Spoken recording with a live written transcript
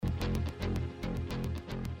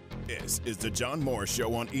This is the John Morris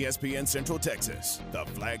Show on ESPN Central Texas, the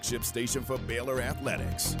flagship station for Baylor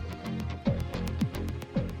Athletics.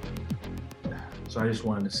 So I just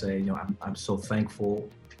wanted to say, I'm so thankful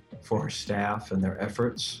for our staff and their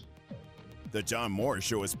efforts. The John Morris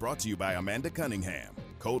Show is brought to you by Amanda Cunningham,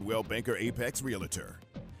 Coldwell Banker Apex Realtor,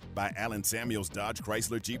 by Allen Samuels Dodge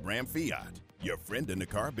Chrysler Jeep Ram Fiat, your friend in the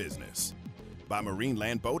car business, by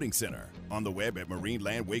Marineland Boating Center, on the web at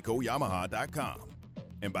marinelandwacoyamaha.com,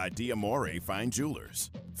 and by D'Amore Fine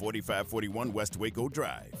Jewelers, 4541 West Waco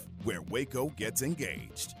Drive, where Waco gets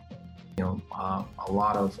engaged. A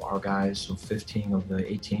lot of our guys, so 15 of the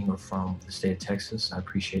 18 are from the state of Texas. I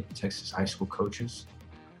appreciate the Texas high school coaches.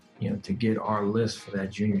 To get our list for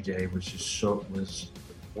that junior day was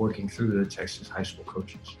working through the Texas high school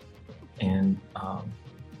coaches. And,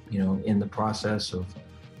 in the process of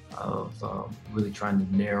really trying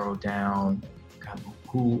to narrow down kind of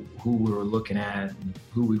who we were looking at and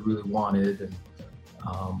who we really wanted, and,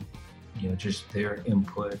 just their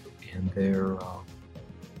input and their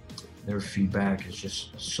feedback is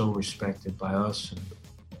just so respected by us.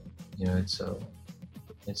 And,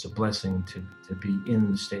 it's a blessing to be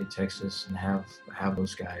in the state of Texas and have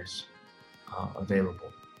those guys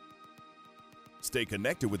available. Stay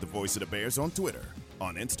connected with the Voice of the Bears on Twitter,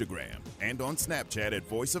 on Instagram, and on Snapchat at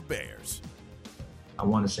Voice of Bears. I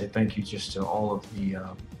want to say thank you just to all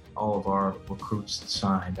of our recruits that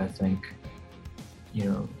signed. I think,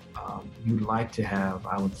 you'd like to have,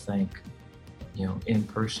 I would think,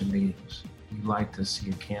 in-person meetings. You'd like to see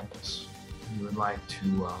a campus. You would like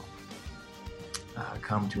to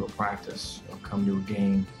come to a practice or come to a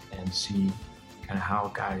game and see kind of how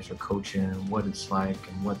guys are coaching and what it's like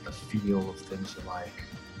and what the feel of things are like.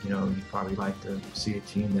 You'd probably like to see a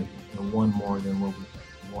team that won more than what we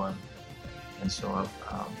won. And so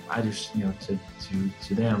I just, to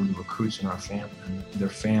them, the recruits and and their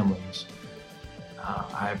families,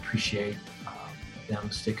 I appreciate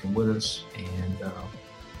them sticking with us and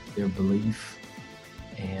their belief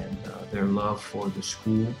and their love for the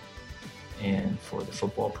school and for the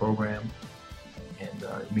football program, and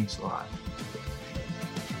it means a lot.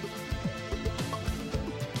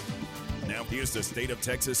 Now here's the State of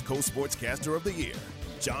Texas Co-Sportscaster of the Year,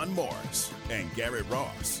 John Morris and Garrett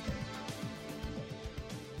Ross.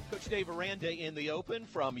 Coach Dave Aranda in the open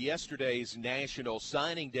from yesterday's National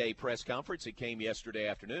Signing Day press conference. It came yesterday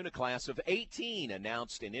afternoon. A class of 18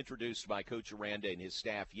 announced and introduced by Coach Aranda and his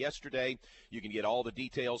staff yesterday. You can get all the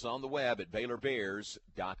details on the web at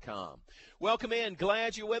BaylorBears.com. Welcome in.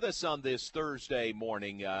 Glad you're with us on this Thursday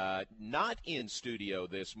morning. Not in studio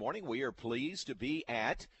this morning. We are pleased to be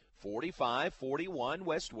at 4541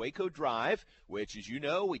 West Waco Drive, which, as you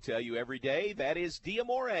know, we tell you every day, that is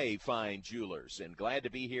D'Amore Fine Jewelers. And glad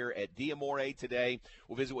to be here at D'Amore today.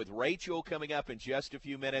 We'll visit with Rachel coming up in just a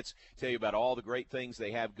few minutes, tell you about all the great things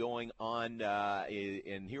they have going on.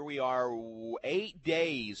 And here we are 8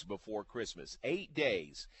 days before Christmas. 8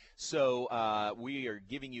 days. So we are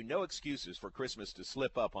giving you no excuses for Christmas to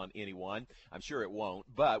slip up on anyone. I'm sure it won't,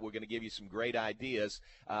 but we're going to give you some great ideas.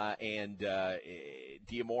 And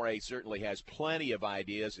D'Amore certainly has plenty of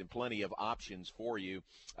ideas and plenty of options for you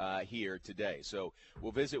here today. So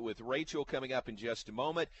we'll visit with Rachel coming up in just a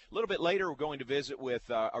moment. A little bit later, we're going to visit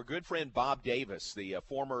with our good friend Bob Davis, the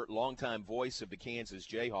former longtime voice of the Kansas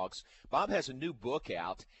Jayhawks. Bob has a new book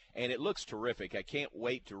out, and it looks terrific. I can't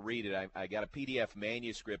wait to read it. I got a PDF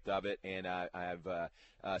manuscript of it, and I've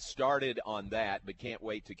started on that, but can't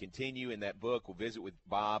wait to continue in that book. We'll visit with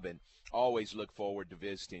Bob and always look forward to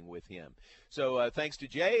visiting with him. So thanks to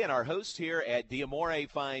Jay and our host here at D'Amore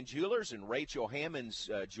Fine Jewelers, and Rachel Hammonds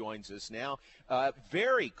joins us now.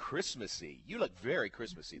 Very Christmassy. You look very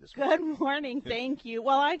Christmassy this morning. Good morning. Thank you.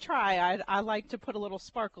 Well, I try. I like to put a little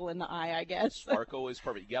sparkle in the eye, I guess. Sparkle is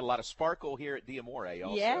perfect. You got a lot of sparkle here at D'Amore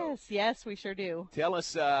also. Yes, we sure do. Tell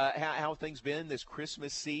us how things been this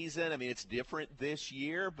Christmas season. I mean, it's different this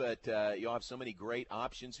year, but you'll have so many great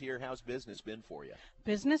options here. How's business been for you?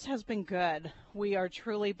 Business has been good. We are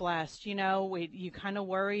truly blessed. You kind of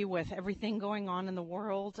worry with everything going on in the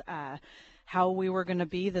world, how we were going to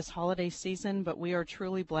be this holiday season, but we are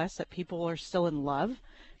truly blessed that people are still in love.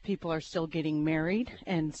 People are still getting married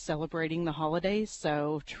and celebrating the holidays,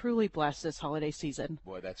 so truly blessed this holiday season.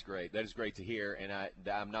 Boy, that's great. That is great to hear, and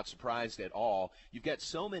I'm not surprised at all. You've got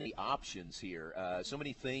so many options here, so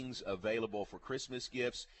many things available for Christmas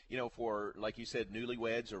gifts, for, like you said,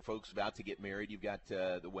 newlyweds or folks about to get married. You've got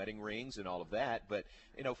the wedding rings and all of that, but,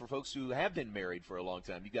 for folks who have been married for a long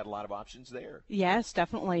time, you've got a lot of options there. Yes,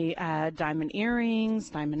 definitely. Diamond earrings,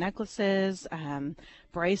 diamond necklaces,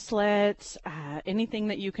 bracelets, anything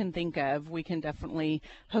that you can think of, we can definitely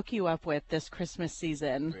hook you up with this Christmas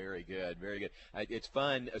season. Very good, very good. It's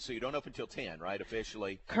fun. So you don't open till 10, right,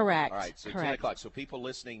 officially? Correct. All right, so Correct. 10 o'clock. So people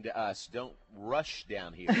listening to us, don't rush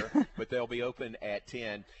down here, but they'll be open at 10.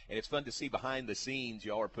 And it's fun to see behind the scenes.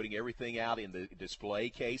 Y'all are putting everything out in the display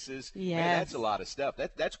cases. Yes. Man, that's a lot of stuff.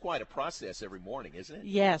 That's quite a process every morning, isn't it?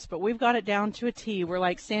 Yes, but we've got it down to a T. We're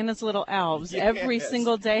like Santa's little elves. Every Yes.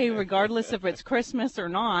 single day, regardless if it's Christmas or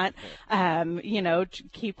not, to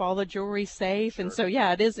keep all the jewelry safe. Sure. And so,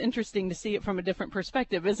 yeah, it is interesting to see it from a different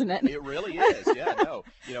perspective, isn't it? It really is. Yeah, no.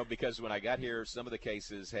 Because when I got here, some of the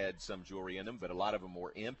cases had some jewelry in them, but a lot of them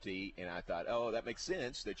were empty. And I thought, oh, that makes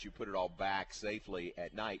sense that you put it all back safely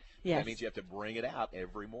at night. Yes. That means you have to bring it out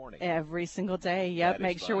every morning. Every single day. Yep. That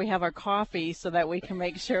Make is sure fun. we have our coffee so that we can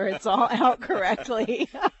make sure it's all out correctly.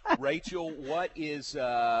 Rachel,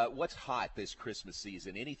 what's hot this Christmas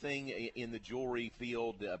season? Anything in the jewelry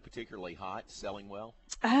field particularly hot, selling well?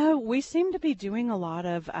 We seem to be doing a lot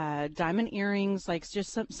of diamond earrings, like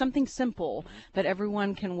just something simple that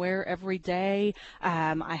everyone can wear every day.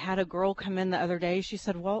 I had a girl come in the other day. She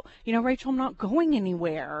said, well, Rachel, I'm not going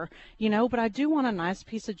anywhere, but I do want a nice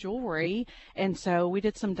piece of jewelry. And so we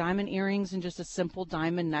did some diamond earrings and just a simple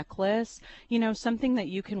diamond necklace, something that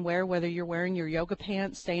you can wear whether you're wearing your yoga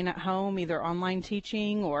pants, staying at home, either online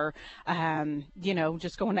teaching or,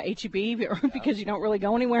 just going to H-E-B because you don't really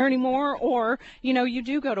go anywhere anymore, or, you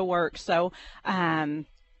do go to work. So,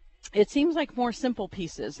 it seems like more simple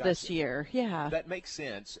pieces this year. Yeah. That makes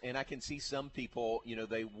sense. And I can see some people,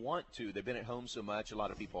 they've been at home so much, a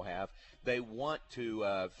lot of people have, they want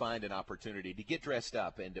to find an opportunity to get dressed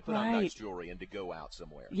up and to put on nice jewelry and to go out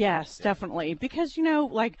somewhere. Yes, definitely. Because,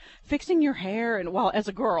 like fixing your hair and, as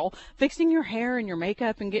a girl, fixing your hair and your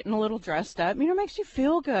makeup and getting a little dressed up, makes you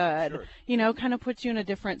feel good, Sure. Kind of puts you in a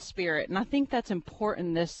different spirit. And I think that's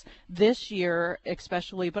important this year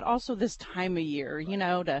especially, but also this time of year,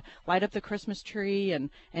 to light up the Christmas tree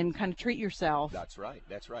and kind of treat yourself. That's right.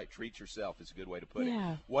 Treat yourself is a good way to put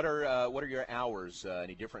it. What are your hours?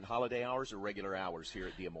 Any different holiday hours or regular hours here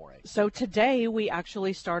at D'Amore? So today we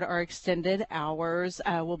actually start our extended hours.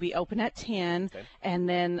 We'll be open at 10, and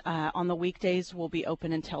then on the weekdays we'll be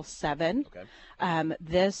open until 7. Okay.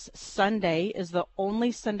 This Sunday is the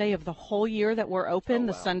only Sunday of the whole year that we're open.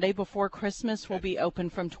 The Sunday before Christmas will be open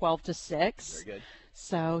from 12 to 6. Very good.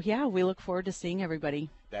 So, yeah, we look forward to seeing everybody.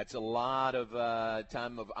 That's a lot of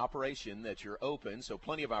time of operation that you're open, so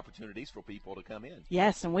plenty of opportunities for people to come in.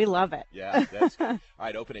 Yes, and we love it. Yeah, that's good. All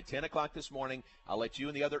right, open at 10 o'clock this morning. I'll let you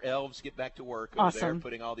and the other elves get back to work over there,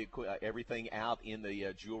 putting all the everything out in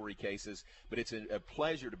the jewelry cases. But it's a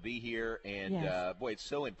pleasure to be here, and, boy, it's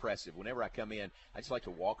so impressive. Whenever I come in, I just like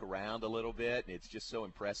to walk around a little bit, and it's just so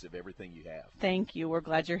impressive, everything you have. Thank you. We're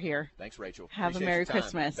glad you're here. Thanks, Rachel. Have a Merry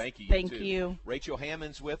Christmas. Thank you. Thank you. Rachel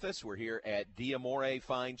Hammond's with us. We're here at D'Amore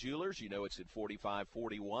Fine Jewelers. It's at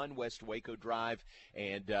 4541 West Waco Drive,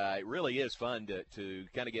 and it really is fun to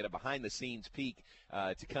kind of get a behind-the-scenes peek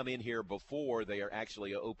to come in here before they are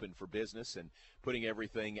actually open for business and putting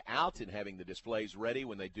everything out and having the displays ready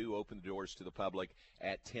when they do open the doors to the public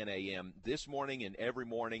at 10 a.m. this morning and every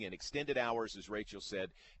morning, and extended hours, as Rachel said,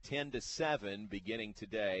 10 to 7 beginning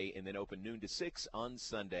today, and then open noon to 6 on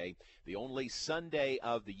Sunday, the only Sunday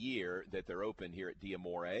of the year that they're open here at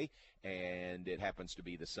D'Amore, and it happens to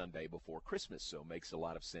be the Sunday before Christmas, so makes a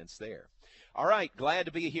lot of sense there. All right, glad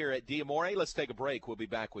to be here at D'Amore. Let's take a break. We'll be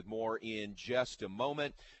back with more in just a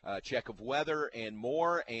moment, check of weather and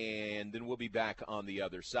more, and then we'll be back on the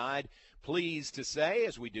other side. Pleased to say,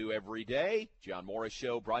 as we do every day, John Morris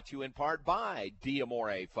Show brought to you in part by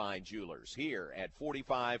D'Amore Fine Jewelers here at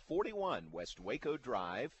 4541 West Waco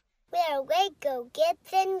Drive. Where Waco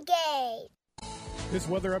gets engaged. This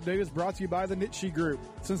weather update is brought to you by the Nitsche Group.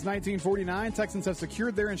 Since 1949, Texans have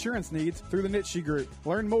secured their insurance needs through the Nitsche Group.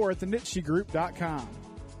 Learn more at thenitschegroup.com.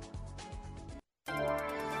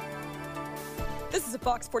 This is a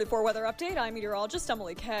Fox 44 weather update. I'm meteorologist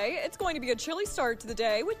Emily Kay. It's going to be a chilly start to the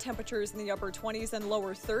day with temperatures in the upper 20s and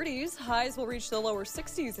lower 30s. Highs will reach the lower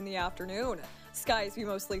 60s in the afternoon. Skies be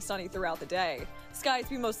mostly sunny throughout the day. Skies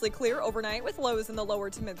be mostly clear overnight with lows in the lower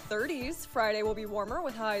to mid 30s. Friday will be warmer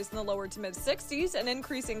with highs in the lower to mid 60s and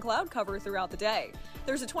increasing cloud cover throughout the day.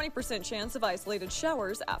 There's a 20% chance of isolated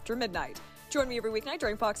showers after midnight. Join me every weeknight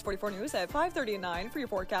during Fox 44 News at 5:30 and 9 for your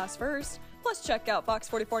forecast first. Plus, check out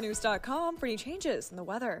fox44news.com for any changes in the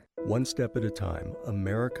weather. One step at a time,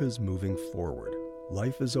 America's moving forward.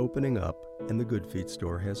 Life is opening up, and the Good Feet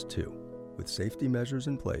store has too. With safety measures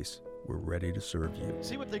in place, we're ready to serve you.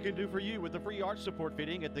 See what they can do for you with the free arch support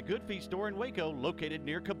fitting at the Good Feet store in Waco, located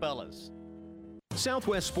near Cabela's.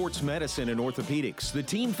 Southwest Sports Medicine and Orthopedics, the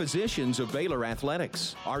team physicians of Baylor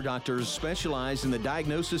Athletics. Our doctors specialize in the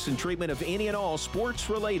diagnosis and treatment of any and all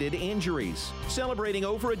sports-related injuries. Celebrating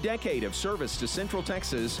over a decade of service to Central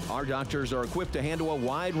Texas, our doctors are equipped to handle a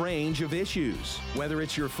wide range of issues. Whether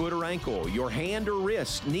it's your foot or ankle, your hand or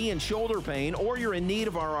wrist, knee and shoulder pain, or you're in need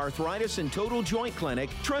of our arthritis and total joint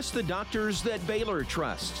clinic, trust the doctors that Baylor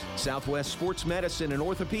trusts. Southwest Sports Medicine and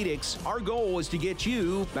Orthopedics, our goal is to get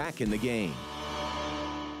you back in the game.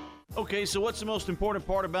 Okay, so what's the most important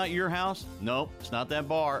part about your house? Nope, it's not that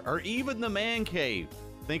bar or even the man cave.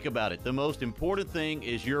 Think about it. The most important thing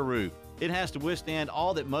is your roof. It has to withstand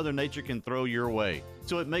all that Mother Nature can throw your way.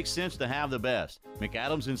 So it makes sense to have the best.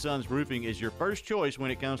 McAdams & Sons Roofing is your first choice when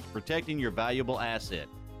it comes to protecting your valuable asset.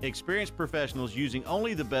 Experienced professionals using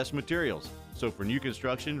only the best materials. So for new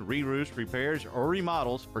construction, re-roofs, repairs, or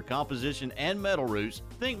remodels for composition and metal roofs,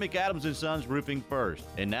 think McAdams & Sons Roofing first.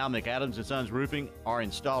 And now McAdams & Sons Roofing are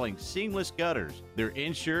installing seamless gutters. They're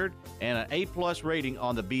insured and an A+ rating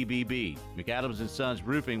on the BBB. McAdams & Sons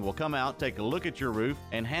Roofing will come out, take a look at your roof,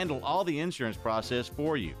 and handle all the insurance process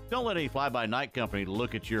for you. Don't let any fly-by-night company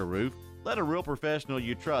look at your roof. Let a real professional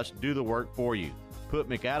you trust do the work for you. Put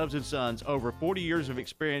McAdams & Sons, over 40 years of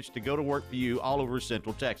experience, to go to work for you all over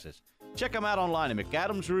Central Texas. Check them out online at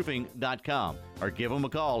McAdamsRoofing.com or give them a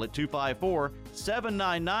call at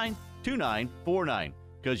 254-799-2949,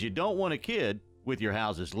 because you don't want a kid with your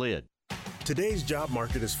house's lid. Today's job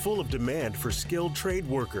market is full of demand for skilled trade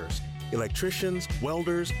workers. Electricians,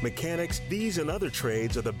 welders, mechanics, these and other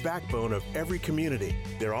trades are the backbone of every community.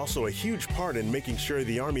 They're also a huge part in making sure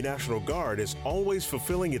the Army National Guard is always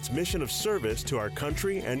fulfilling its mission of service to our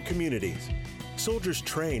country and communities. Soldiers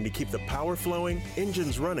train to keep the power flowing,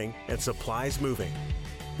 engines running, and supplies moving.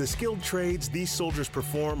 The skilled trades these soldiers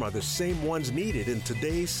perform are the same ones needed in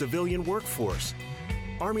today's civilian workforce.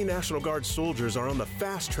 Army National Guard soldiers are on the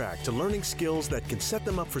fast track to learning skills that can set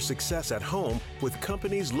them up for success at home with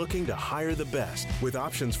companies looking to hire the best. With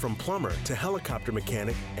options from plumber to helicopter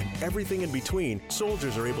mechanic and everything in between,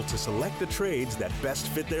 soldiers are able to select the trades that best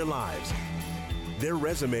fit their lives. Their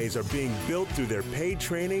resumes are being built through their paid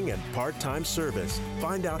training and part-time service.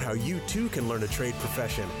 Find out how you too can learn a trade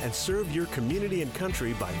profession and serve your community and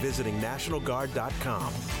country by visiting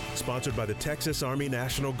NationalGuard.com. Sponsored by the Texas Army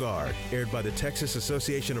National Guard. Aired by the Texas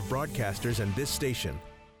Association of Broadcasters and this station.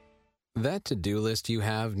 That to-do list you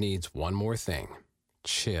have needs one more thing.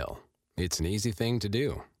 Chill. It's an easy thing to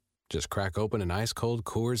do. Just crack open an ice-cold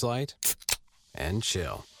Coors Light and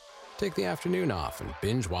chill. Take the afternoon off and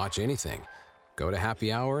binge watch anything. Go to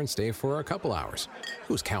happy hour and stay for a couple hours.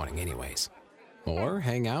 Who's counting anyways? Or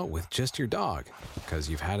hang out with just your dog because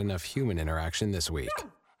you've had enough human interaction this week.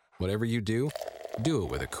 Whatever you do it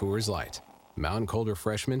with a Coors Light. Mountain cold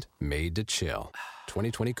refreshment made to chill.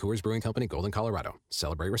 2020 Coors Brewing Company, Golden, Colorado.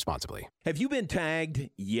 Celebrate responsibly. Have you been tagged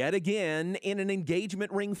yet again in an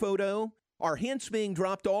engagement ring photo? Are hints being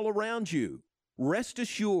dropped all around you? Rest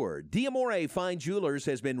assured, D'Amore Fine Jewelers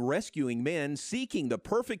has been rescuing men seeking the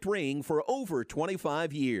perfect ring for over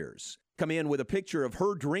 25 years. Come in with a picture of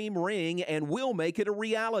her dream ring and we'll make it a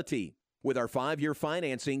reality. With our 5-year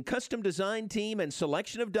financing, custom design team, and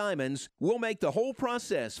selection of diamonds, we'll make the whole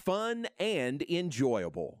process fun and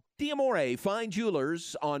enjoyable. D'Amore Fine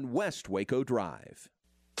Jewelers on West Waco Drive.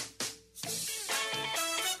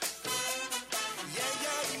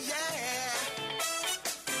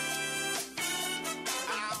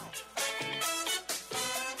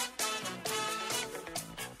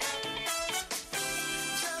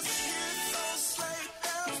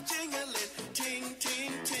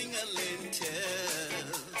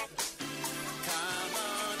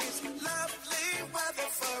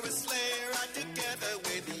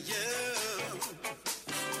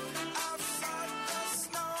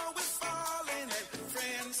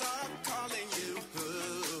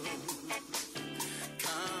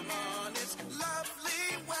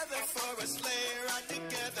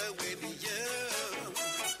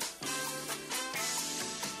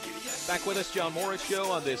 Back with us, John Morris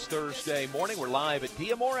Show on this Thursday morning. We're live at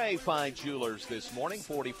D'Amore Fine Jewelers this morning,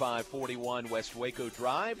 4541 West Waco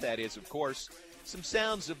Drive. That is, of course, some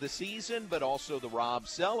sounds of the season, but also the Rob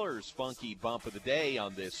Sellers Funky Bump of the Day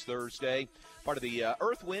on this Thursday. Part of the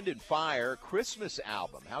Earth, Wind, and Fire Christmas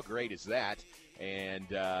album. How great is that? And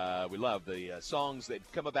we love the songs that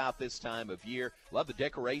come about this time of year. Love the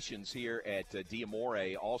decorations here at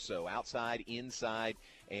D'Amore also, outside, inside,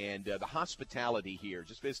 And the hospitality here,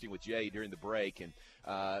 just visiting with Jay during the break, and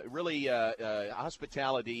really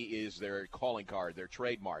hospitality is their calling card, their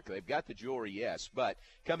trademark. They've got the jewelry, yes, but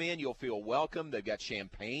come in, you'll feel welcome. They've got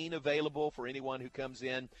champagne available for anyone who comes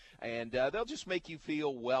in, and they'll just make you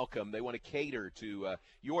feel welcome. They want to cater to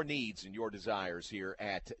your needs and your desires here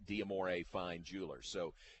at D'Amore Fine Jewelers.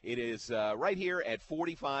 So it is right here at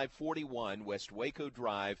 4541 West Waco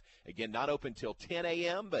Drive. Again, not open till 10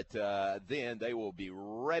 a.m., but then they will be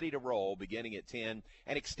ready to roll beginning at 10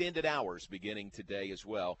 and extended hours beginning today as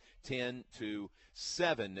well, 10 to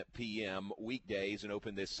 7 p.m. weekdays, and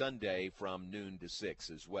open this Sunday from noon to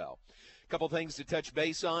 6 as well. Couple things to touch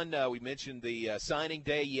base on. We mentioned the signing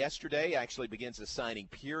day yesterday. Actually begins the signing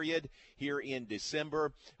period here in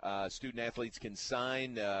December. Student athletes can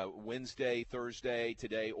sign Wednesday, Thursday,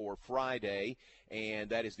 today, or Friday, and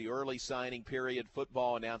that is the early signing period.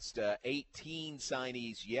 Football announced 18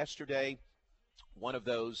 signees yesterday. One of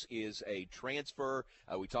those is a transfer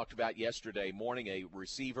we talked about yesterday morning, a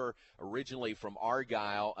receiver originally from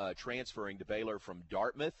Argyle transferring to Baylor from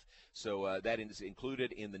Dartmouth. So that is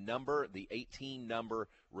included in the number, the 18 number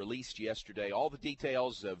released yesterday. All the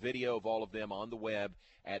details, video of all of them on the web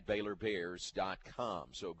at BaylorBears.com.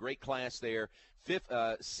 So great class there.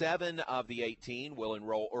 7 of the 18 will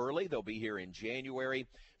enroll early. They'll be here in January.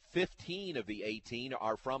 15 of the 18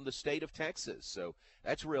 are from the state of Texas. So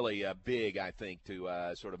that's really big, I think,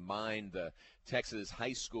 to sort of mine the Texas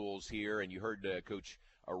high schools here. And you heard Coach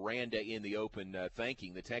Aranda in the open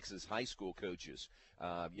thanking the Texas high school coaches,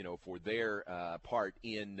 for their part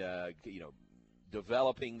in,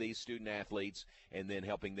 developing these student athletes and then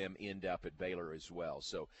helping them end up at Baylor as well.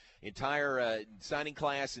 So entire signing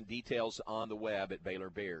class and details on the web at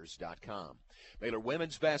BaylorBears.com. Baylor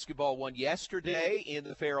women's basketball won yesterday in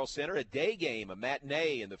the Farrell Center, a day game, a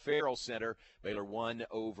matinee in the Farrell Center. Baylor won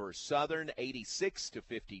over Southern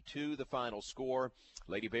 86-52, the final score.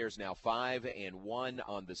 Lady Bears now 5-1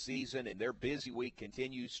 on the season, and their busy week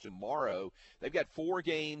continues tomorrow. They've got 4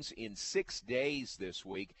 games in 6 days this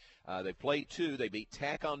week. They played 2. They beat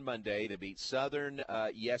Tech on Monday. They beat Southern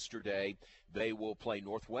yesterday. They will play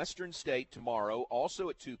Northwestern State tomorrow, also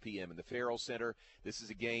at 2 p.m. in the Farrell Center. This is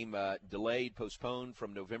a game postponed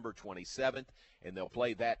from November 27th, and they'll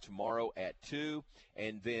play that tomorrow at 2.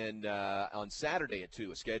 And then on Saturday at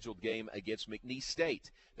 2, a scheduled game against McNeese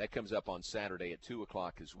State. That comes up on Saturday at 2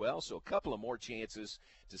 o'clock as well. So a couple of more chances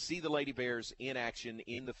to see the Lady Bears in action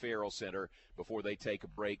in the Farrell Center before they take a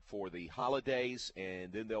break for the holidays,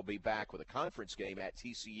 and then they'll be back with a conference game at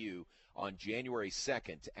TCU on January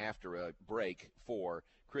 2nd after a break for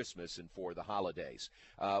Christmas and for the holidays.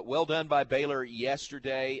 Well done by Baylor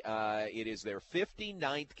yesterday. It is their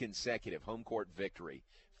 59th consecutive home court victory,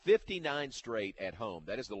 59 straight at home.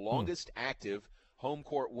 That is the longest active home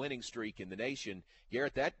court winning streak in the nation.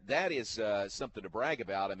 Garrett, that is something to brag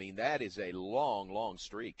about. I mean, that is a long, long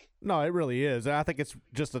streak. No, it really is. And I think it's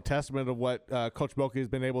just a testament of what Coach Boke has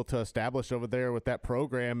been able to establish over there with that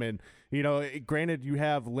program. And, granted, you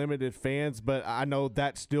have limited fans, but I know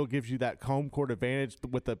that still gives you that home court advantage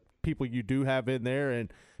with the people you do have in there.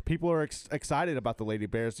 And people are excited about the Lady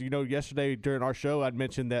Bears. Yesterday during our show, I'd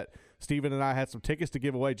mentioned that Steven and I had some tickets to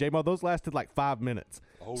give away. J-Mo, those lasted like 5 minutes.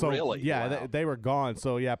 Oh, so, really? Yeah, wow. they were gone.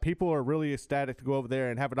 So, yeah, people are really ecstatic to go over there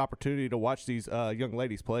and have an opportunity to watch these young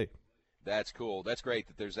ladies play. That's cool. That's great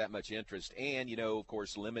that there's that much interest. And, of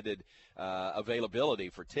course, limited availability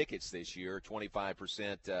for tickets this year,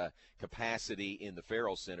 25% capacity in the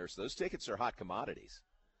Farrell Center. So those tickets are hot commodities.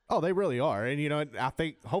 Oh, they really are. And, I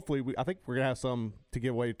think hopefully we're going to have some to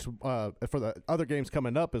give away for the other games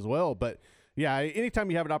coming up as well. But, yeah,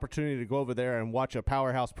 anytime you have an opportunity to go over there and watch a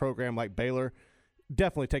powerhouse program like Baylor,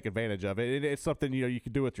 definitely take advantage of it. It's something, you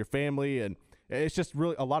can do with your family, and it's just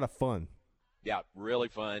really a lot of fun. Yeah, really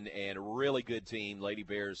fun and a really good team. Lady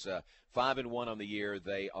Bears 5-1 on the year.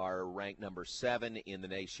 They are ranked number 7 in the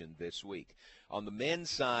nation this week. On the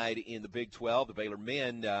men's side in the Big 12, the Baylor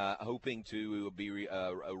men hoping to be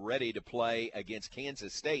ready to play against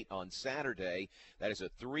Kansas State on Saturday. That is a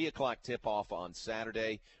 3 o'clock tip-off on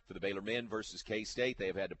Saturday for the Baylor men versus K-State. They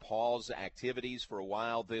have had to pause activities for a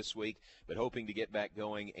while this week, but hoping to get back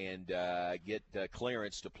going and get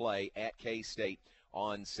clearance to play at K-State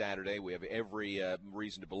on Saturday. We have every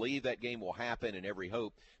reason to believe that game will happen and every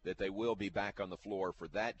hope that they will be back on the floor for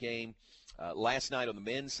that game. Last night on the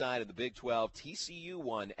men's side of the Big 12, TCU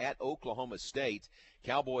won at Oklahoma State.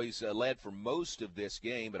 Cowboys led for most of this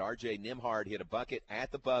game, but R.J. Nembhard hit a bucket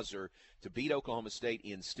at the buzzer to beat Oklahoma State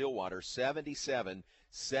in Stillwater 77-76.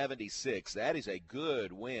 That is a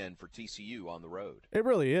good win for TCU on the road. It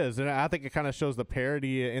really is, and I think it kind of shows the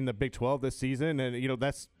parity in the Big 12 this season, and,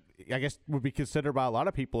 that's I guess would be considered by a lot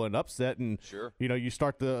of people an upset. And sure, you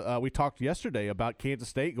start we talked yesterday about Kansas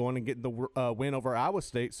State going and getting the win over Iowa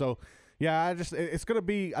State. So yeah, it's going to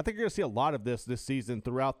be. I think you're going to see a lot of this season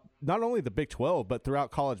throughout not only the Big 12 but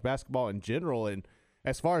throughout college basketball in general. And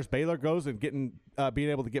as far as Baylor goes and being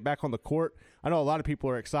able to get back on the court, I know a lot of people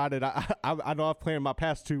are excited. I know I've planned my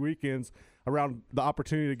past 2 weekends around the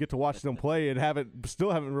opportunity to get to watch them play and still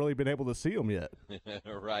haven't really been able to see them yet.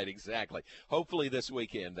 Right, exactly. Hopefully this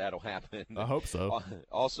weekend that'll happen. I hope so.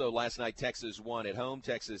 Also, last night Texas won at home.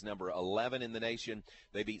 Texas number 11 in the nation.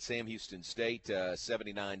 They beat Sam Houston State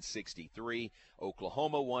 79-63.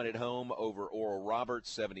 Oklahoma won at home over Oral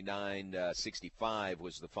Roberts 79-65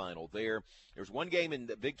 was the final there. There's one game in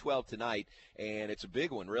the Big 12 tonight, and it's a big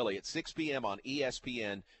one, really. It's 6 p.m. on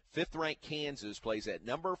ESPN. Fifth-ranked Kansas plays at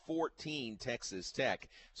number 14 Texas Tech.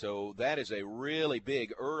 So that is a really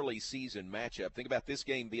big early season matchup. Think about this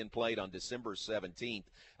game being played on December 17th.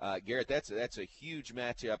 Garrett, that's a huge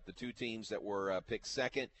matchup. The two teams that were picked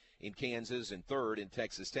second in Kansas and third in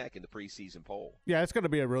Texas Tech in the preseason poll. Yeah, it's going to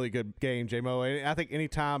be a really good game, J-Mo. And I think any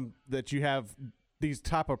time that you have these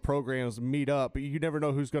type of programs meet up, you never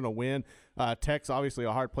know who's going to win. Tech's obviously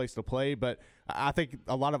a hard place to play, but I think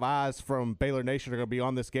a lot of eyes from Baylor Nation are going to be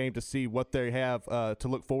on this game to see what they have to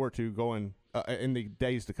look forward to going in the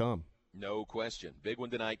days to come. No question. Big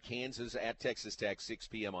one tonight, Kansas at Texas Tech, 6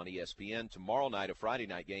 p.m. on ESPN. Tomorrow night, a Friday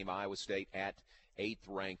night game, Iowa State at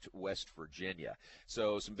 8th-ranked West Virginia.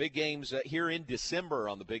 So some big games here in December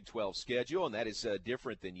on the Big 12 schedule, and that is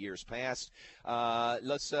different than years past.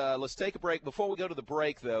 Let's take a break. Before we go to the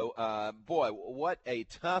break, though, boy, what a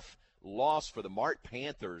tough loss for the Mart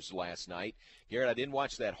Panthers last night. Garrett, I didn't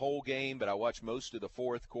watch that whole game, but I watched most of the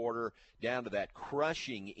fourth quarter down to that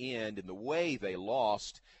crushing end, and the way they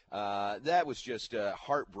lost, that was just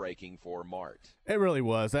heartbreaking for Mart. It really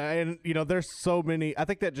was. And, there's so many. I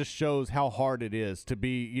think that just shows how hard it is to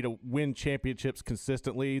be, win championships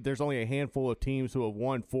consistently. There's only a handful of teams who have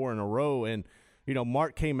won 4 in a row. And,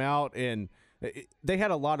 Mart came out and they had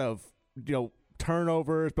a lot of,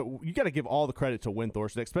 turnovers, but you got to give all the credit to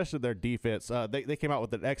Windthorst, especially their defense. They came out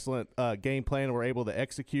with an excellent game plan and were able to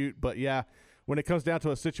execute. But, yeah, when it comes down to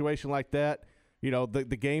a situation like that,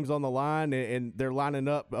 the game's on the line and they're lining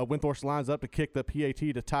up. Windthorst lines up to kick the PAT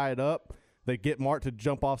to tie it up. They get Mart to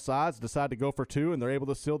jump off sides, decide to go for 2, and they're able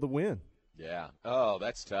to seal the win. Yeah. Oh,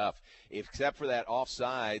 that's tough. Except for that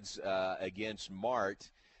offsides against Mart.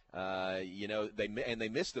 They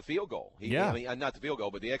missed the field goal. Not the field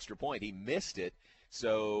goal, but the extra point. He missed it.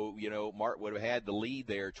 So, Mart would have had the lead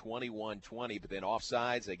there, 21-20, but then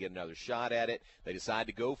offsides, they get another shot at it. They decide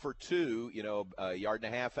to go for 2, a yard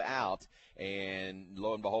and a half out, and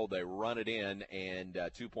lo and behold, they run it in, and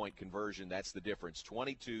 2-point conversion, that's the difference.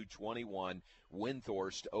 22-21,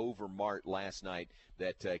 Windthorst over Mart last night.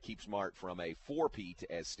 That keeps Mart from a 4-peat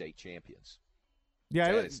as state champions.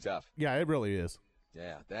 Yeah, that is tough. Yeah, it really is.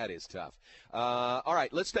 Yeah, that is tough. All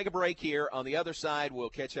right, let's take a break here. On the other side, we'll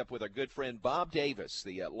catch up with our good friend Bob Davis,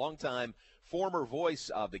 the longtime former voice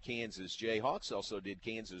of the Kansas Jayhawks, also did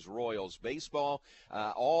Kansas Royals baseball.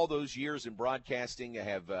 All those years in broadcasting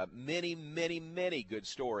have many, many, many good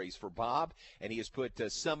stories for Bob, and he has put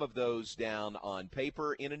some of those down on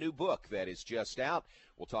paper in a new book that is just out.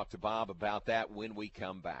 We'll talk to Bob about that when we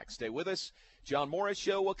come back. Stay with us. John Morris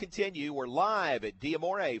Show will continue. We're live at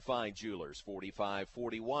D'Amore Fine Jewelers,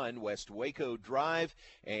 4541 West Waco Drive,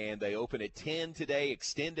 and they open at 10 today,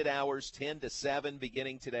 extended hours, 10 to 7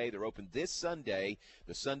 beginning today. They're open this Sunday,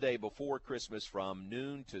 the Sunday before Christmas, from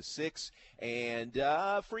noon to 6, and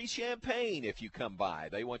free champagne if you come by.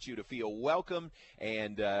 They want you to feel welcome,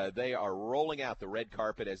 and they are rolling out the red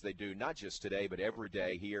carpet as they do not just today but every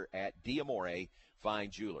day here at D'Amore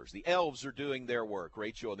Fine Jewelers. The elves are doing their work.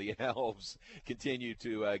 Rachel and the elves continue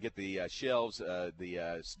to get the shelves,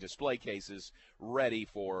 the display cases ready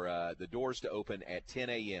for the doors to open at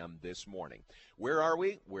 10 a.m. this morning. Where are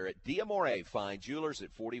we? We're at D'Amore Fine Jewelers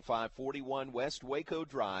at 4541 West Waco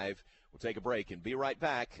Drive. We'll take a break and be right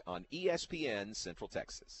back on ESPN Central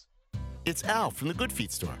Texas. It's Al from the Good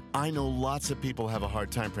Feet store. I know lots of people have a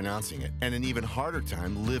hard time pronouncing it and an even harder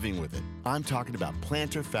time living with it. I'm talking about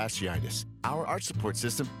plantar fasciitis. Our arch support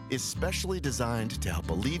system is specially designed to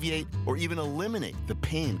help alleviate or even eliminate the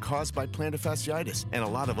pain caused by plantar fasciitis and a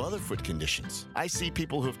lot of other foot conditions. I see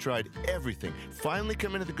people who have tried everything finally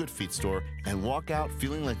come into the Good Feet store and walk out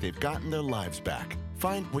feeling like they've gotten their lives back.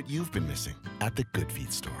 Find what you've been missing at the Good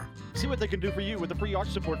Feet store. See what they can do for you with the free arch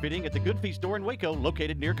support fitting at the Good Feet store in Waco,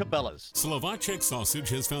 located near Cabela's. Slovacek Sausage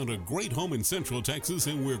has found a great home in Central Texas,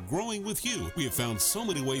 and we're growing with you. We have found so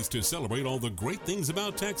many ways to celebrate all the great things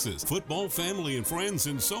about Texas. Football family and friends,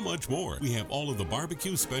 and so much more. We have all of the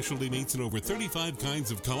barbecue specialty meats and over 35 kinds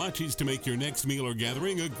of kolaches to make your next meal or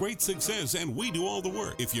gathering a great success, and we do all the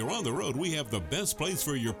work. If you're on the road, we have the best place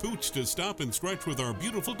for your pooch to stop and stretch with our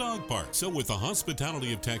beautiful dog park. So with the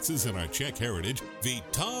hospitality of Texas and our Czech heritage,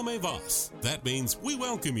 Vítame vás. That means we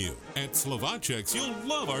welcome you. At Slovacek's, you'll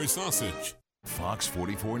love our sausage. Fox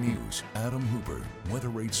 44 News, Adam Hooper, Weather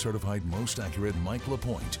Rate Certified Most Accurate Mike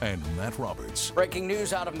LaPointe, and Matt Roberts. Breaking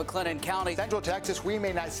news out of McLennan County. Central Texas, we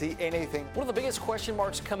may not see anything. One of the biggest question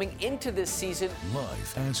marks coming into this season.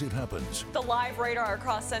 Live as it happens. The live radar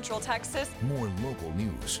across Central Texas. More local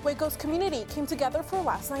news. Waco's community came together for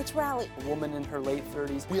last night's rally. A woman in her late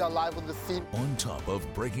 30s. We are live on the scene. On top of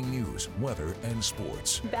breaking news, weather, and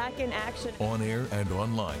sports. Back in action. On air and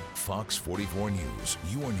online. Fox 44 News.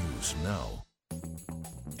 Your news now.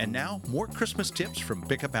 And now, more Christmas tips from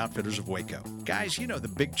Pickup Outfitters of Waco. Guys, you know the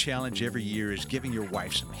big challenge every year is giving your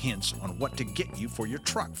wife some hints on what to get you for your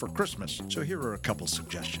truck for Christmas. So here are a couple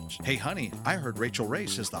suggestions. Hey honey, I heard Rachel Ray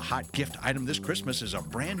says the hot gift item this Christmas is a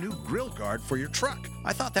brand new grill guard for your truck.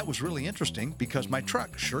 I thought that was really interesting because my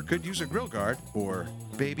truck sure could use a grill guard. Or,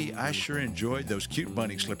 baby, I sure enjoyed those cute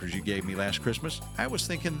bunny slippers you gave me last Christmas. I was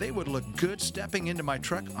thinking they would look good stepping into my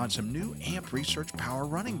truck on some new AMP Research Power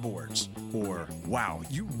running boards. Or, wow,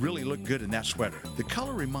 you really look good in that sweater. The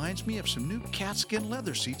color reminds me of some new catskin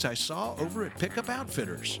leather seats I saw over at Pickup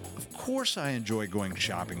Outfitters. Of course I enjoy going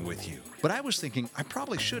shopping with you, but I was thinking I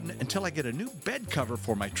probably shouldn't until I get a new bed cover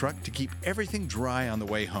for my truck to keep everything dry on the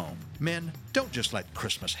way home. Men, don't just let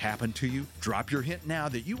Christmas happen to you. Drop your hint now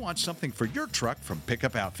that you want something for your truck from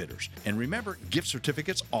Pickup Outfitters. And remember, gift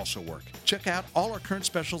certificates also work. Check out all our current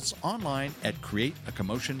specials online at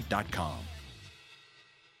createacommotion.com.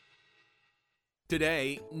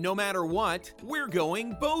 Today, no matter what, we're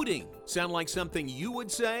going boating. Sound like something you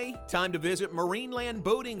would say? Time to visit Marineland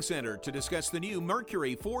Boating Center to discuss the new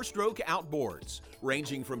Mercury 4-stroke outboards.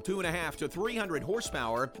 Ranging from 2.5 to 300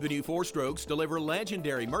 horsepower, the new 4-strokes deliver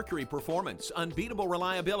legendary Mercury performance, unbeatable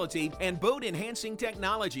reliability, and boat-enhancing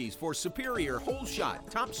technologies for superior whole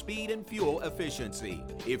shot, top speed, and fuel efficiency.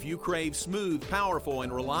 If you crave smooth, powerful,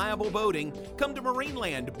 and reliable boating, come to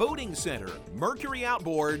Marineland Boating Center. Mercury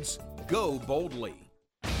Outboards. Go boldly.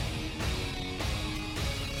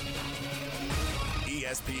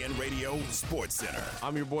 ESPN Radio Sports Center.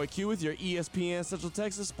 I'm your boy Q with your ESPN Central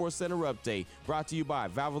Texas Sports Center update. Brought to you by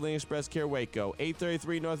Valvoline Express Care Waco,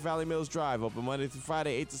 833 North Valley Mills Drive, open Monday through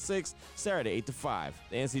Friday 8 to 6, Saturday 8 to 5.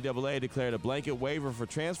 The NCAA declared a blanket waiver for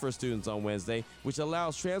transfer students on Wednesday, which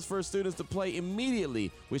allows transfer students to play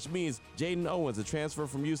immediately, which means Jaden Owens, a transfer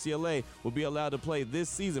from UCLA, will be allowed to play this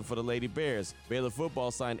season for the Lady Bears. Baylor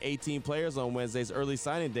football signed 18 players on Wednesday's early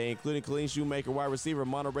signing day, including Colleen Shoemaker wide receiver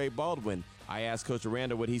Monterey Baldwin. I asked Coach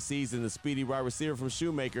Aranda what he sees in the speedy wide receiver from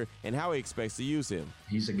Shoemaker and how he expects to use him.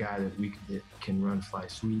 He's a guy that can run fly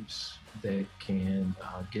sweeps, that can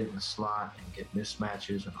get in the slot and get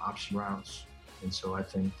mismatches and option routes. And so I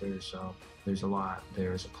think there's a lot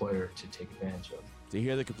there as a player to take advantage of. To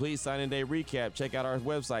hear the complete signing day recap, check out our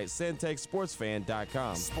website,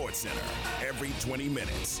 centexsportsfan.com. Sports Center, every 20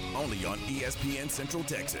 minutes, only on ESPN Central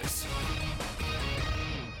Texas.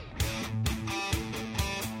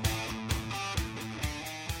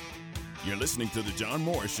 You're listening to The John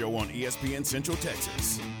Morris Show on ESPN Central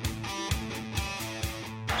Texas.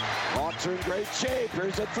 Hawks are in great shape.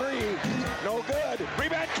 Here's a three. No good.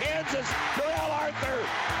 Rebound Kansas. Darrell Arthur.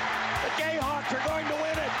 The Jayhawks are going to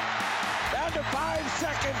win it. Down to 5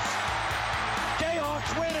 seconds.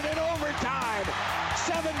 Jayhawks win it in overtime.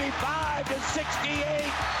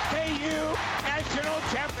 75-68. KU national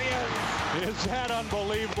champions. Is that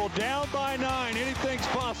unbelievable? Down by 9. Anything's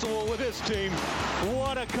possible with this team.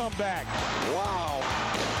 What a comeback. Wow.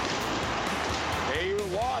 KU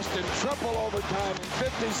lost in triple overtime in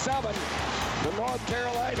 57 to North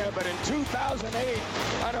Carolina, but in 2008,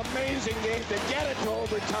 an amazing game to get it to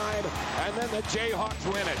overtime, and then the Jayhawks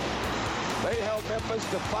win it. They held Memphis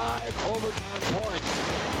to 5 overtime points,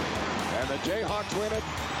 and the Jayhawks win it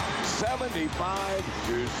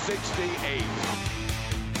 75-68.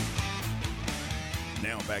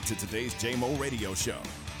 Now back to today's JMO Radio Show.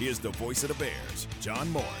 Here's the voice of the Bears, John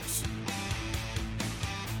Morris.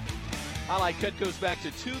 Highlight cut goes back to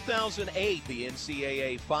 2008, the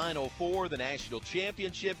NCAA Final Four, the national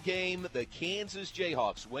championship game. The Kansas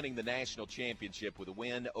Jayhawks winning the national championship with a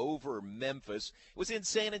win over Memphis. It was in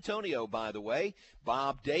San Antonio, by the way.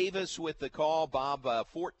 Bob Davis with the call. Bob,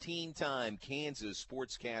 14-time Kansas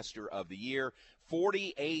Sportscaster of the Year.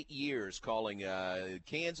 48 years calling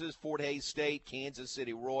Kansas, Fort Hays State, Kansas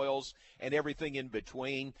City Royals, and everything in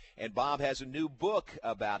between. And Bob has a new book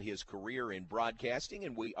about his career in broadcasting,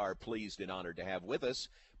 and we are pleased and honored to have with us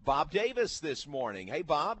Bob Davis this morning. Hey,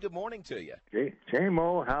 Bob, good morning to you. Hey,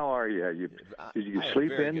 Mo, how are you? Did you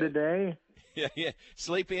sleep in today? Yeah.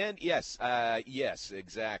 Sleep in? Yes. Yes,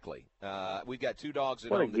 exactly. We've got 2 dogs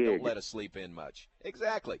at home that don't let us sleep in much.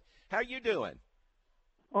 Exactly. How are you doing?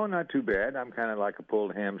 Oh, not too bad. I'm kind of like a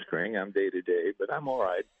pulled hamstring. I'm day to day, but I'm all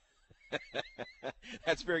right.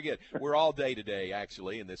 That's very good. We're all day to day,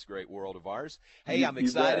 actually, in this great world of ours. Hey, I'm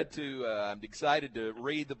excited to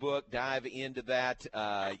read the book, dive into that.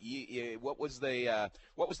 What was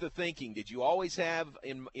the thinking? Did you always have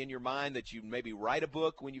in your mind that you maybe write a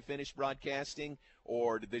book when you finish broadcasting,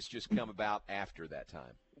 or did this just come about after that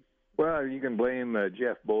time? Well, you can blame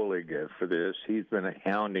Jeff Bolig for this. He's been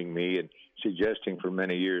hounding me and suggesting for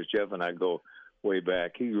many years. Jeff and I go way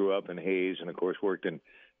back. He grew up in Hayes and, of course, worked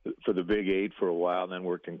for the Big 8 for a while, and then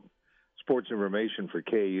worked in sports information for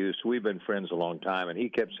KU. So we've been friends a long time, and he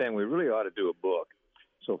kept saying we really ought to do a book.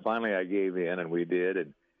 So finally I gave in, and we did,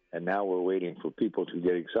 and now we're waiting for people to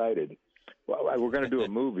get excited. Well, we're going to do a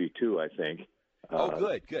movie, too, I think.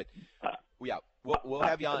 Good. Yeah, we'll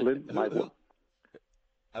have you on.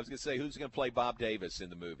 I was going to say, who's going to play Bob Davis in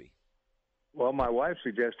the movie? Well, my wife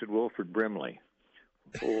suggested Wilford Brimley.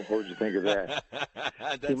 What would you think of that?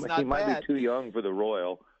 He might be too young for the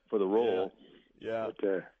role. Yeah.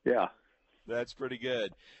 But, yeah. That's pretty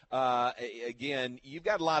good. Again, you've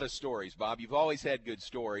got a lot of stories, Bob. You've always had good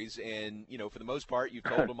stories, and for the most part, you've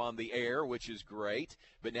told them on the air, which is great.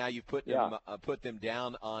 But now you've put them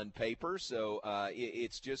down on paper. So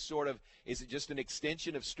it's just sort of, is it just an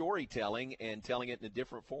extension of storytelling and telling it in a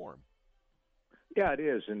different form? Yeah, it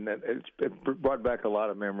is, and it brought back a lot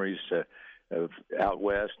of memories of out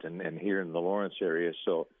west and here in the Lawrence area.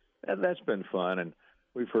 So that's been fun, and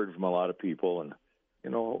we've heard from a lot of people, and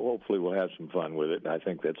hopefully we'll have some fun with it. I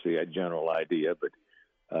think that's the general idea. But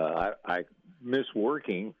I miss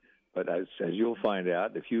working, but as you'll find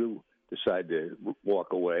out if you decide to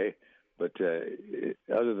walk away. But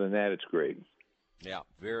other than that, it's great. Yeah,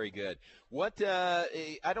 very good. What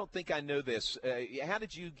I don't think I know this. How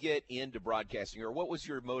did you get into broadcasting, or what was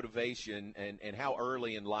your motivation, and how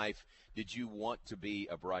early in life did you want to be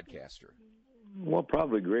a broadcaster? Well,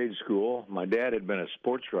 probably grade school. My dad had been a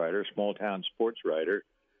sports writer, small-town sports writer,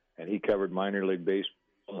 and he covered minor league baseball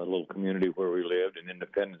in a little community where we lived in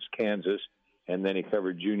Independence, Kansas, and then he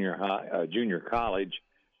covered junior college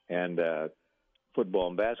and football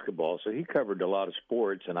and basketball. So he covered a lot of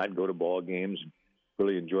sports, and I'd go to ball games and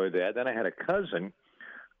really enjoyed that. Then I had a cousin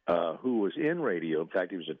who was in radio. In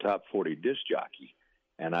fact, he was a top 40 disc jockey,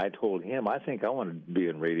 and I told him, I think I want to be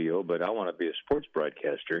in radio, but I want to be a sports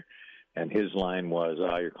broadcaster. And his line was,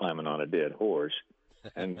 you're climbing on a dead horse.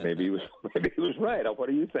 And maybe he was right. What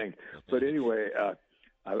do you think? But anyway,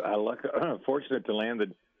 I'm fortunate to land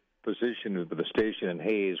the position of the station in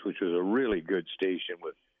Hayes, which was a really good station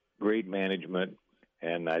with great management.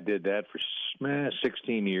 And I did that for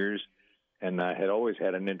 16 years. And I had always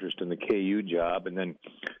had an interest in the KU job. And then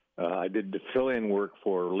I did the fill-in work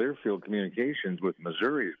for Learfield Communications with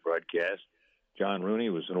Missouri's broadcast. John Rooney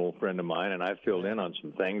was an old friend of mine, and I filled in on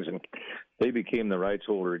some things, and they became the rights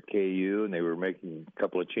holder at KU, and they were making a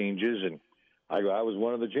couple of changes, and I was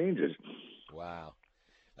one of the changes. Wow.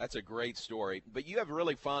 That's a great story. But you have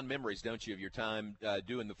really fond memories, don't you, of your time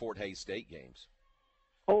doing the Fort Hays State games?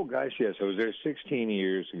 Oh, gosh, yes. I was there 16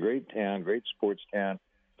 years. A great town, great sports town.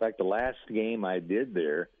 In fact, the last game I did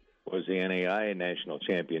there was the NAIA National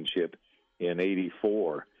Championship in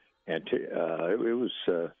 '84, and it was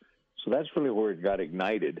so that's really where it got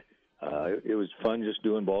ignited. It was fun just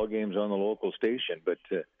doing ball games on the local station, but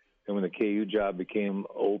then when the KU job became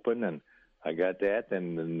open and I got that,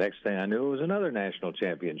 then the next thing I knew it was another national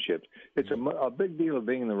championship. It's a big deal of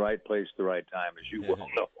being in the right place at the right time, as you well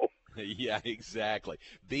know. Yeah, exactly.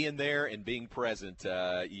 Being there and being present,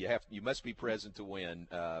 you must be present to win.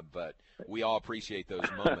 But we all appreciate those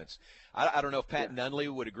moments. I don't know if Pat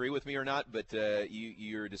Nunley would agree with me or not, but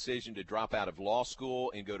your decision to drop out of law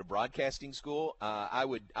school and go to broadcasting school, I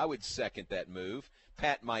would second that move.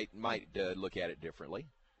 Pat might look at it differently.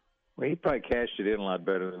 Well, he probably cashed it in a lot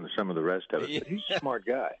better than some of the rest of it. But he's a smart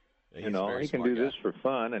guy. He can do this for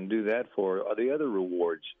fun and do that for the other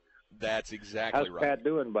rewards. That's exactly right. How's Pat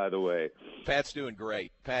doing, by the way? Pat's doing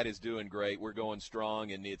great. Pat is doing great. We're going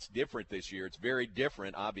strong, and it's different this year. It's very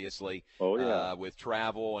different, obviously, with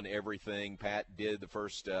travel and everything. Pat did the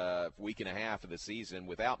first week and a half of the season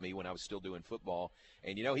without me when I was still doing football.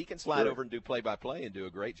 And, he can slide over and do play-by-play and do a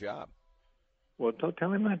great job. Well,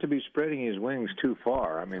 tell him not to be spreading his wings too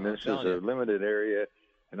far. I mean, this is a limited area,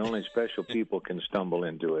 and only special people can stumble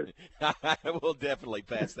into it. We'll definitely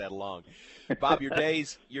pass that along. Bob, your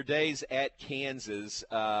days at Kansas,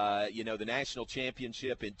 the national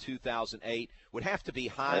championship in 2008 would have to be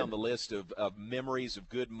high on the list of memories, of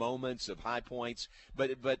good moments, of high points.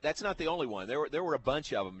 But that's not the only one. There were a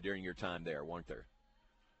bunch of them during your time there, weren't there?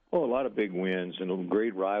 Oh, a lot of big wins and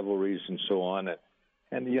great rivalries and so on.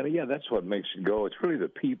 And that's what makes it go. It's really the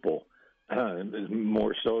people,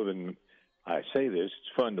 more so than I say this.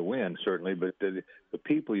 It's fun to win, certainly, but the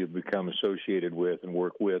people you've become associated with and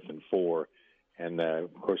work with and for. And,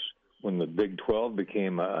 of course, when the Big 12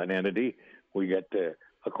 became an entity, we got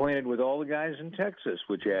acquainted with all the guys in Texas,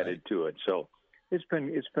 which added to it. So it's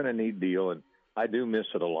been a neat deal, and I do miss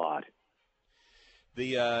it a lot.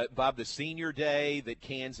 Bob, the senior day that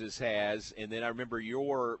Kansas has, and then I remember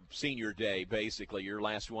your senior day, basically your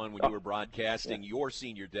last one when you were broadcasting your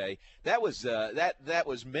senior day. That was that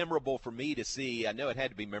was memorable for me to see. I know it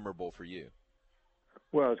had to be memorable for you.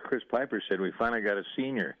 Well, as Chris Piper said, we finally got a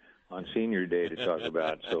senior on senior day to talk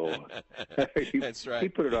about. So that's right. He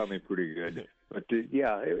put it on me pretty good. But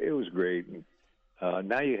it was great.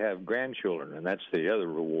 Now you have grandchildren, and that's the other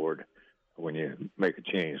reward when you make a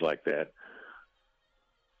change like that.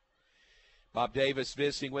 Bob Davis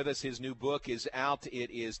visiting with us. His new book is out.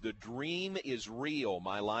 It is The Dream is Real,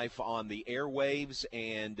 My Life on the Airwaves.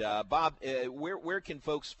 And, Bob, where can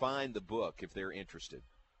folks find the book if they're interested?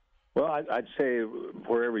 Well, I'd say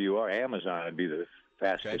wherever you are, Amazon would be the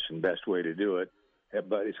fastest and best way to do it.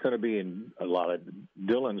 But it's going to be in a lot of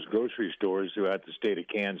Dillon's grocery stores throughout the state of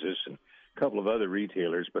Kansas and a couple of other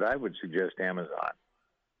retailers. But I would suggest Amazon.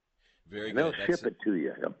 Very and good. They'll ship it to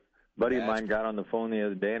you. A buddy of mine got on the phone the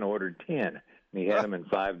other day and ordered 10, and he had them in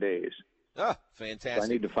 5 days. Fantastic. So I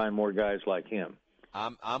need to find more guys like him.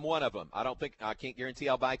 I'm one of them. I can't guarantee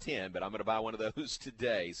I'll buy 10, but I'm going to buy one of those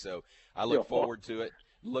today. So I look forward to it.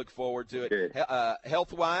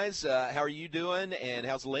 Health-wise, how are you doing, and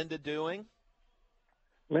how's Linda doing?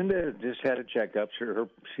 Linda just had a checkup.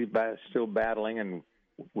 She's still battling and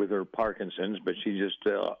with her Parkinson's, but she just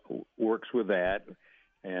works with that.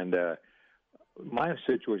 And my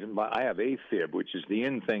situation, I have AFib, which is the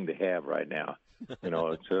in thing to have right now.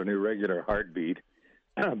 It's an irregular heartbeat.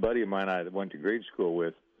 A buddy of mine I went to grade school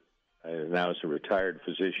with now is a retired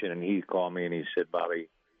physician, and he called me and he said, Bobby,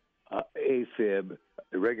 AFib,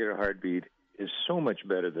 irregular heartbeat, is so much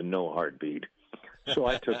better than no heartbeat. So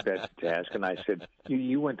I took that to task, and I said,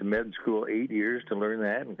 you went to med school 8 years to learn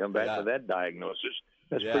that and come back to that diagnosis.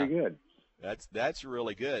 That's pretty good. That's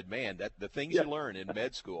really good, man. The things you learn in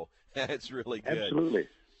med school, that's really good. Absolutely.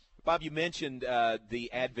 Bob, you mentioned the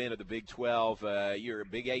advent of the Big 12. You're a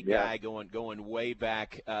Big 8 guy going way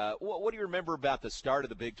back. What do you remember about the start of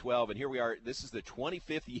the Big 12? And here we are. This is the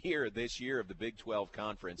 25th year this year of the Big 12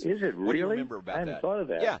 Conference. Is it really? What do you remember about I hadn't thought of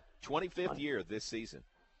that. Yeah, 25th year this season.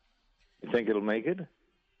 You think it'll make it?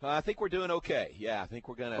 I think we're doing okay. Yeah, I think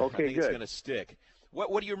we're gonna. Okay, I think it's gonna stick.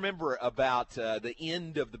 What do you remember about the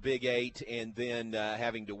end of the Big 8 and then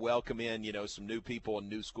having to welcome in, some new people and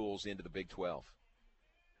new schools into the Big 12?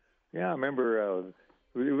 Yeah, I remember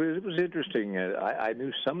it was interesting. I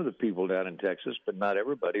knew some of the people down in Texas, but not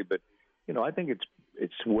everybody. But, I think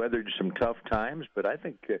it's weathered some tough times, but I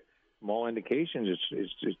think from all indications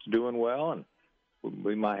it's doing well, and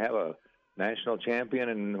we might have a national champion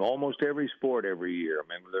in almost every sport every year. I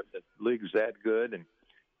mean, the league's that good,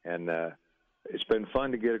 and it's been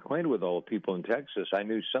fun to get acquainted with all the people in Texas. I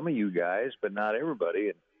knew some of you guys, but not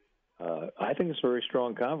everybody. And I think it's a very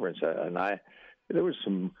strong conference. There was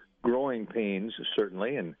some growing pains,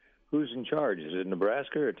 certainly. And who's in charge? Is it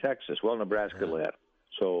Nebraska or Texas? Well, Nebraska led.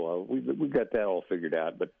 So we got that all figured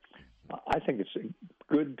out. But I think it's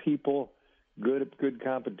good people, good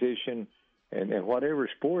competition. And whatever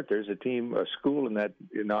sport, there's a school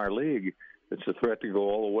in our league that's a threat to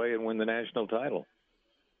go all the way and win the national title.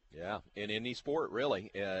 Yeah, in any sport,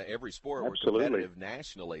 really. Every sport, Absolutely. We're competitive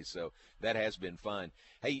nationally, so that has been fun.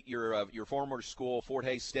 Hey, your former school, Fort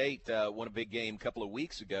Hays State, won a big game a couple of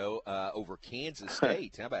weeks ago over Kansas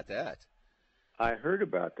State. How about that? I heard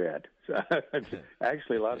about that.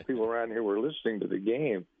 Actually, a lot of people around here were listening to the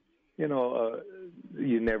game.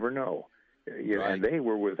 You never know. Right. And they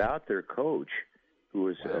were without their coach, who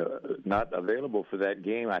was not available for that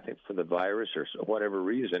game, I think for the virus or whatever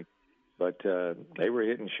reason. But they were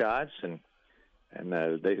hitting shots, and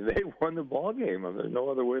they won the ball game. There's no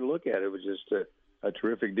other way to look at it. It was just a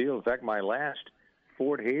terrific deal. In fact, my last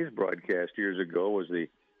Fort Hays broadcast years ago was the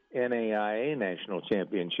NAIA National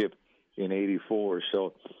Championship in '84.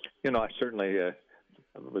 So, I certainly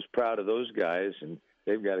was proud of those guys, and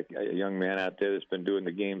they've got a young man out there that's been doing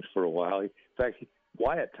the games for a while. In fact,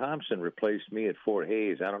 Wyatt Thompson replaced me at Fort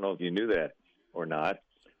Hays. I don't know if you knew that or not,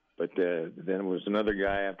 but then there was another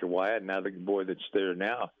guy after Wyatt. Now the boy that's there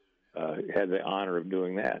now had the honor of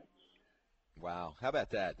doing that. Wow. How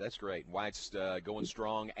about that? That's great. Wyatt's going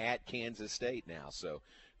strong at Kansas State now, so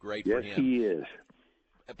great yes, for him. He is.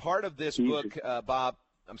 A part of this book, Bob,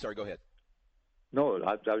 I'm sorry, go ahead. No,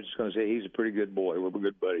 I was just going to say he's a pretty good boy. We're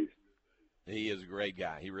good buddies. He is a great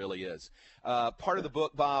guy. He really is. Part of the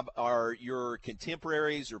book, Bob, are your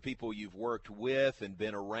contemporaries or people you've worked with and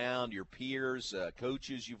been around, your peers,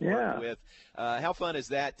 coaches you've worked with. How fun is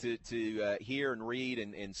that to hear and read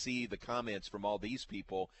and see the comments from all these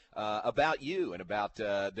people about you and about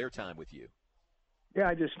their time with you? Yeah,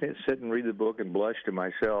 I just sit and read the book and blush to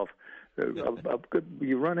myself.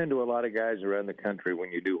 You run into a lot of guys around the country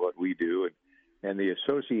when you do what we do, and the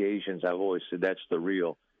associations, I've always said that's the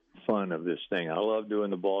real fun of this thing. I love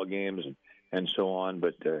doing the ball games and so on,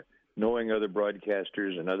 but knowing other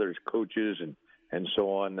broadcasters and other coaches and so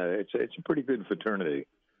on, it's a pretty good fraternity.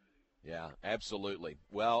 Yeah, absolutely.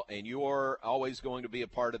 Well, and you're always going to be a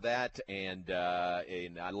part of that, and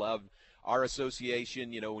I love our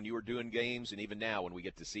association, when you were doing games, and even now when we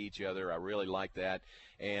get to see each other, I really like that.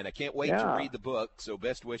 And I can't wait to read the book, so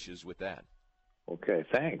best wishes with that. Okay,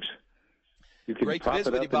 thanks. You can Great prop to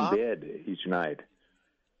visit it with up you, Bob. in bed each night.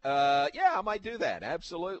 Yeah, I might do that.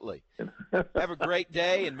 Absolutely. Have a great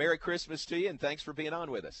day, and Merry Christmas to you, and thanks for being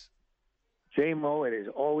on with us. J-Mo, it is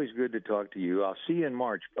always good to talk to you. I'll see you in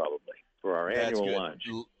March probably for our annual good. lunch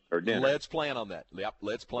or dinner. Let's plan on that. Yep,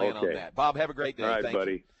 let's plan on that. Bob, have a great day. All right, Thank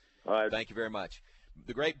buddy. You. All right. Thank you very much.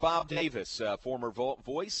 The great Bob Davis, former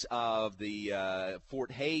voice of the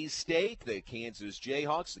Fort Hays State, the Kansas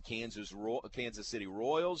Jayhawks, the Kansas City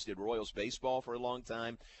Royals, did Royals baseball for a long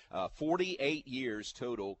time, 48 years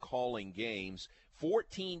total calling games,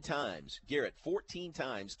 14 times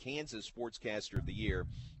Kansas Sportscaster of the Year.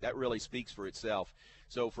 That really speaks for itself.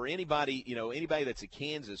 So for anybody, anybody that's a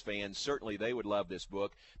Kansas fan, certainly they would love this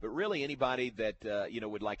book. But really anybody that,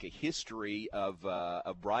 would like a history of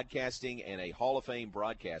broadcasting and a Hall of Fame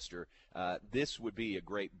broadcaster, this would be a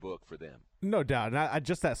great book for them. No doubt. And I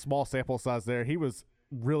just that small sample size there, he was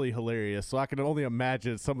really hilarious. So I can only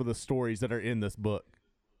imagine some of the stories that are in this book.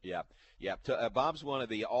 Yeah. Bob's one of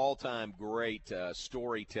the all-time great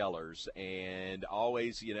storytellers, and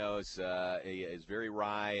always, is very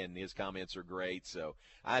wry, and his comments are great. So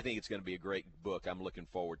I think it's going to be a great book. I'm looking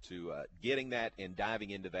forward to getting that and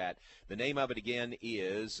diving into that. The name of it, again,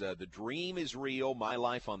 is The Dream is Real, My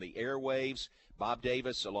Life on the Airwaves. Bob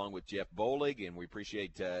Davis along with Jeff Bolig, and we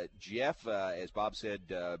appreciate Jeff. As Bob said,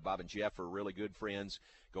 Bob and Jeff are really good friends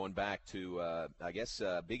going back to,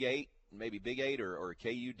 Big 8. Maybe Big 8 or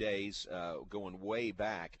KU days going way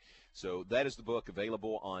back. So that is the book.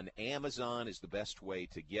 Available on Amazon is the best way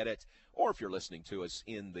to get it. Or if you're listening to us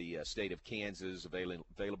in the state of Kansas,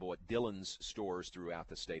 available at Dillon's stores throughout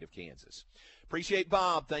the state of Kansas. Appreciate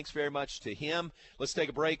Bob. Thanks very much to him. Let's take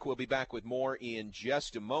a break. We'll be back with more in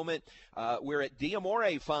just a moment. We're at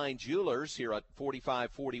D'Amore Fine Jewelers here at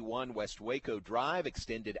 4541 West Waco Drive.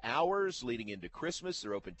 Extended hours leading into Christmas.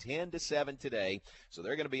 They're open 10 to 7 today. So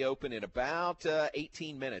they're going to be open in about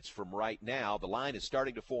 18 minutes from right now. The line is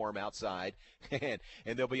starting to form outside, and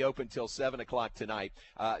they'll be open till 7 o'clock tonight.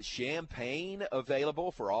 Champagne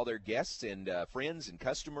available for all their guests and friends and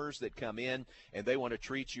customers that come in, and they want to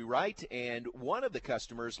treat you right. And one of the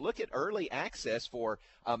customers, look at early access for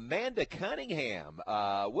Amanda Cunningham.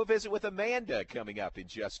 We'll visit with Amanda coming up in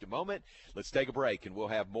just a moment. Let's take a break, and we'll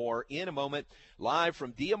have more in a moment. Live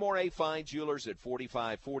from D'Amore Fine Jewelers at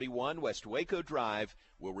 4541 West Waco Drive.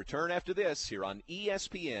 We'll return after this here on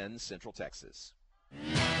ESPN Central Texas.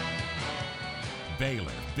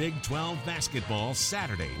 Baylor Big 12 basketball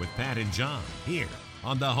Saturday with Pat and John here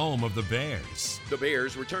on the home of the Bears. The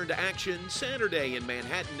Bears return to action Saturday in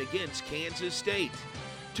Manhattan against Kansas State.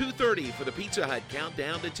 2:30 for the Pizza Hut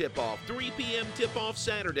countdown to tip-off. 3 p.m. tip-off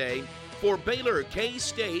Saturday for Baylor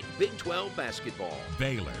K-State Big 12 basketball.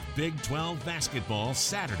 Baylor Big 12 basketball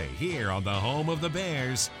Saturday here on the home of the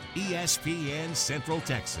Bears, ESPN Central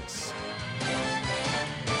Texas.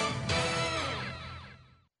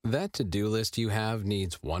 That to-do list you have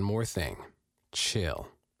needs one more thing. Chill.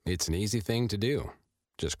 It's an easy thing to do.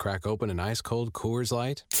 Just crack open an ice-cold Coors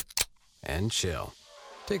Light and chill.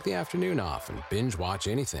 Take the afternoon off and binge watch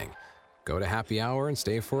anything. Go to happy hour and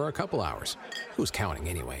stay for a couple hours. Who's counting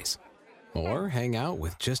anyways? Or hang out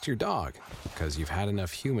with just your dog, because you've had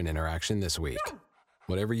enough human interaction this week.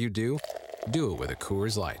 Whatever you do it with a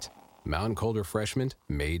Coors Light. Mountain cold refreshment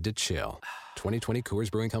made to chill. 2020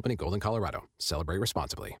 Coors Brewing Company, Golden, Colorado. Celebrate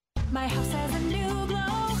responsibly. My house has a new glow.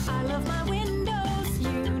 I love my windows.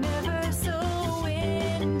 Universal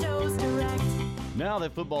Windows Direct. Now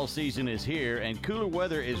that football season is here and cooler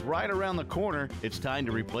weather is right around the corner, it's time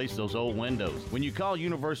to replace those old windows. When you call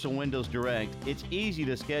Universal Windows Direct, it's easy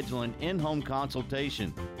to schedule an in-home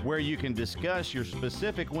consultation where you can discuss your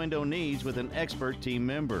specific window needs with an expert team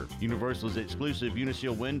member. Universal's exclusive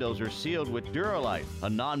Unishield windows are sealed with Duralife, a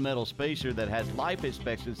non-metal spacer that has life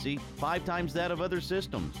expectancy 5 times that of other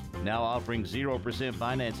systems. Now offering 0%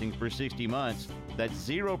 financing for 60 months. That's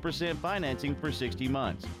 0% financing for 60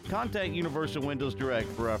 months. Contact Universal Windows Direct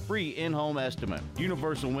for a free in-home estimate.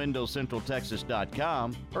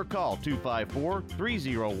 UniversalWindowsCentralTexas.com or call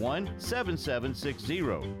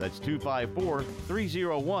 254-301-7760. That's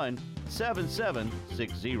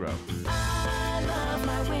 254-301-7760. I love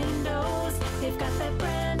my windows. They've got that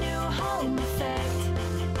brand new home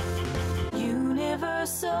effect.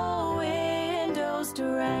 Universal Windows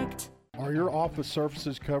Direct. Are your office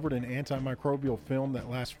surfaces covered in antimicrobial film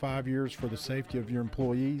that lasts 5 years for the safety of your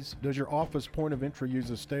employees? Does your office point of entry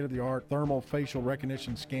use a state-of-the-art thermal facial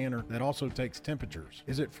recognition scanner that also takes temperatures?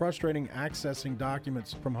 Is it frustrating accessing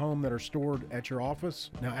documents from home that are stored at your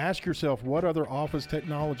office? Now ask yourself, what other office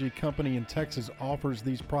technology company in Texas offers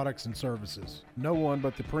these products and services? No one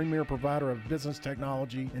but the premier provider of business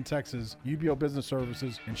technology in Texas, UBEO Business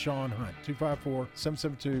Services, and Sean Hunt.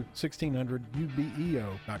 254-772-1600,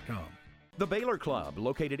 ubeo.com. The Baylor Club,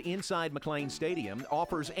 located inside McLean Stadium,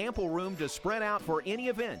 offers ample room to spread out for any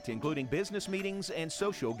event, including business meetings and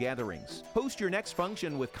social gatherings. Host your next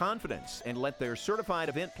function with confidence and let their certified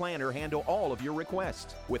event planner handle all of your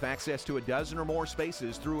requests. With access to a dozen or more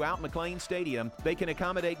spaces throughout McLean Stadium, they can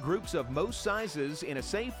accommodate groups of most sizes in a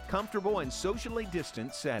safe, comfortable, and socially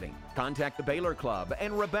distant setting. Contact the Baylor Club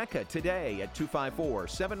and Rebecca today at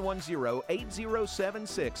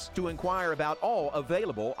 254-710-8076 to inquire about all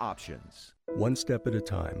available options. One step at a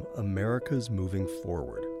time, America's moving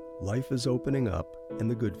forward. Life is opening up,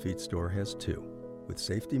 and the Good Feet store has too. With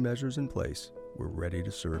safety measures in place, we're ready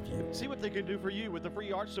to serve you. See what they can do for you with the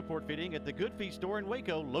free arch support fitting at the Good Feet store in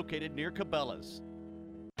Waco, located near Cabela's.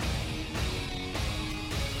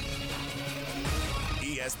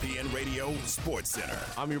 ESPN Radio Sports Center.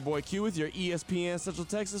 I'm your boy Q with your ESPN Central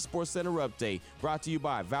Texas Sports Center update. Brought to you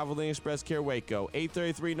by Valvoline Express Care Waco,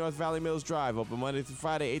 833 North Valley Mills Drive, open Monday through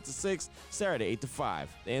Friday 8 to 6, Saturday 8 to 5.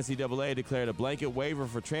 The NCAA declared a blanket waiver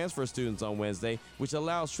for transfer students on Wednesday, which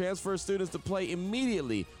allows transfer students to play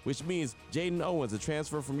immediately, which means Jaden Owens, a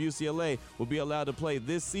transfer from UCLA, will be allowed to play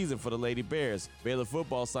this season for the Lady Bears. Baylor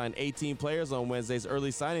football signed 18 players on Wednesday's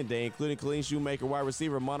early signing day, including Colleen Shoemaker wide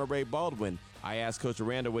receiver Monterey Baldwin. I asked Coach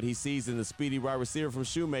Aranda what he sees in the speedy wide receiver from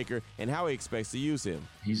Shoemaker and how he expects to use him.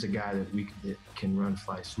 He's a guy that can run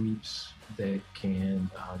fly sweeps, that can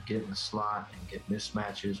get in the slot and get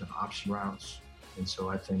mismatches and option routes. And so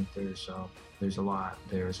I think there's a lot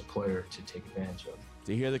there as a player to take advantage of.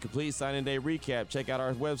 To hear the complete signing day recap, check out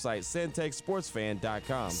our website,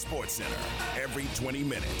 centexsportsfan.com. Sports Center, every 20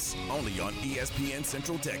 minutes, only on ESPN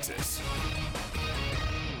Central Texas.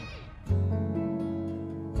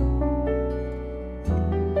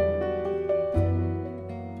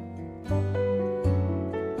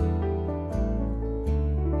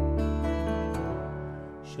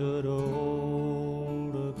 Should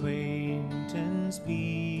old acquaintance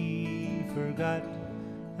be forgot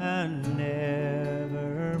and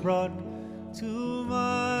never brought to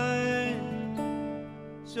mind?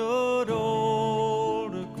 Should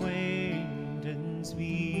old acquaintance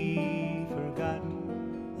be forgot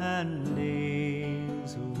and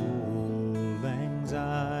days of old lang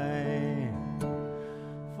syne?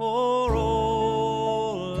 For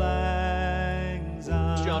old lang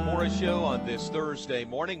syne. John Morris Show on this Thursday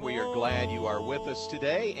morning. We are glad you are with us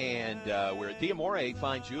today, and we're at D'Amore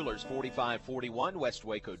Fine Jewelers, 4541 West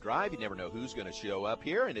Waco Drive. You never know who's going to show up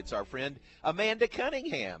here, and it's our friend Amanda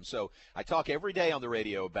Cunningham. So I talk every day on the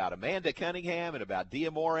radio about Amanda Cunningham and about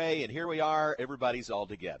D'Amore, and here we are. Everybody's all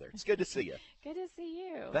together. It's good to see you. Good to see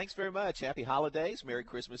you. Thanks very much. Happy holidays. Merry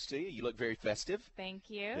Christmas to you. You look very festive. Thank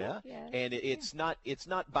you. Yeah. Yes. And it's not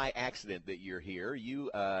by accident that you're here.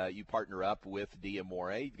 You partner up with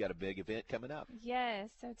D'Amore. You've got a big event coming up.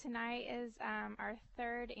 Yes. So tonight is our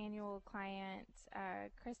third annual client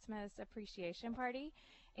Christmas appreciation party.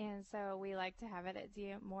 And so we like to have it at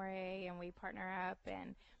D'Amore, and we partner up,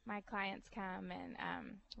 and my clients come, and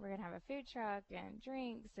we're going to have a food truck and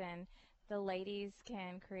drinks, and The ladies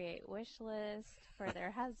can create wish lists for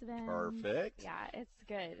their husbands. Perfect. Yeah, it's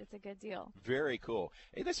good. It's a good deal. Very cool.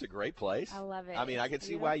 Hey, this is a great place. I love it. I mean, I It's can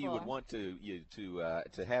see why you would beautiful. want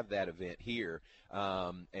to have that event here.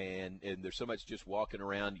 And there's so much just walking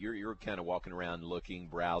around. You're kind of walking around, looking,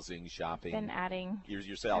 browsing, shopping. Been adding.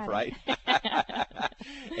 Yourself, adding. right?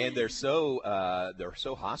 And they're so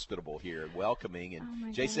hospitable here and welcoming. And Oh,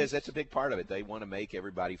 my Jay says gosh. that's a big part of it. They want to make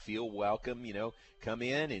everybody feel welcome. Come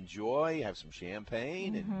in, enjoy, have some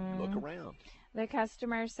champagne, and look Mhm. around. The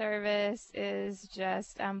customer service is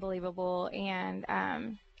just unbelievable. And,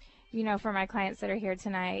 for my clients that are here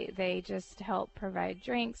tonight, they just help provide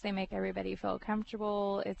drinks. They make everybody feel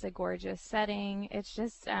comfortable. It's a gorgeous setting. It's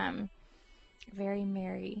just very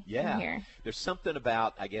merry Yeah, in here. there's something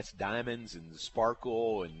about, I guess, diamonds and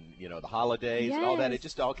sparkle and the holidays and all that. It Yes.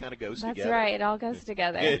 just all kind of goes That's together. right. It all goes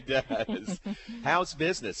together. It does. How's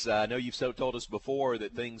business? I know you've told us before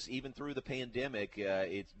that things, even through the pandemic,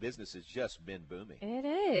 business has just been booming. It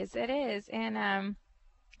is. It is. And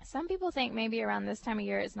some people think maybe around this time of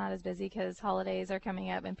year it's not as busy because holidays are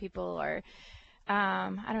coming up and people are,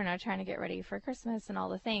 I don't know, trying to get ready for Christmas and all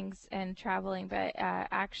the things and traveling. But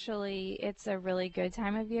actually, it's a really good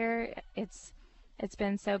time of year. It's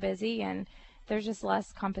been so busy and there's just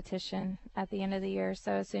less competition at the end of the year.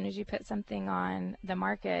 So as soon as you put something on the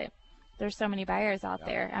market, there's so many buyers out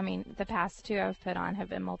there. I mean, the past 2 I've put on have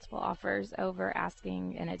been multiple offers over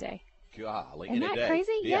asking in a day. Golly, Isn't in a that day.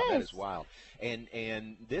 crazy? Yeah, that Yes. is wild.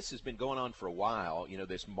 And this has been going on for a while.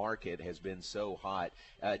 This market has been so hot.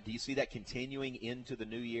 Do you see that continuing into the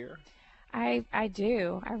new year? I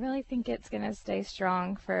do. I really think it's going to stay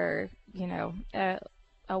strong for, a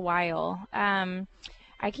while.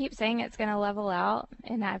 I keep saying it's going to level out,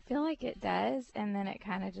 and I feel like it does, and then it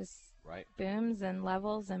kind of just Right. booms and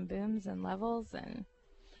levels and booms and levels, and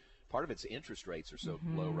Part of its interest rates are so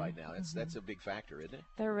low right now. That's a big factor, isn't it?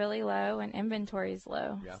 they're really low, and inventory's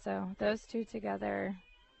low. Yeah. So those two together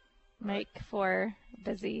make for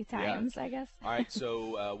busy times, I guess. All right,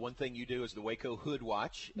 so one thing you do is the Waco Hood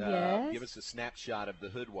Watch. Yes. Give us a snapshot of the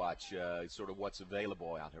Hood Watch, sort of what's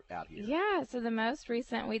available out here. Yeah, so the most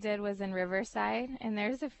recent we did was in Riverside, and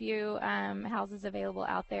there's a few houses available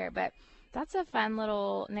out there, but that's a fun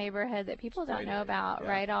little neighborhood that people don't Great know area, about, yeah.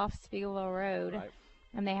 right off Spiegelville Road. Right.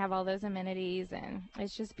 And they have all those amenities, and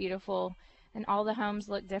it's just beautiful. And all the homes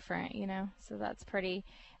look different, so that's pretty.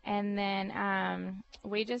 And then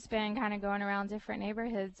we just been kind of going around different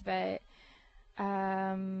neighborhoods, but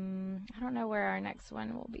I don't know where our next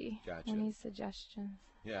one will be. Gotcha. Any suggestions?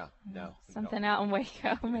 Yeah, no. Something out in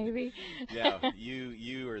Waco, maybe. Yeah,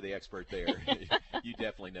 you are the expert there. You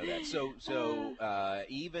definitely know that. So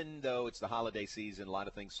even though it's the holiday season, a lot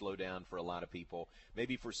of things slow down for a lot of people.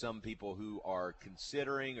 Maybe for some people who are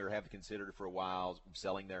considering or have considered for a while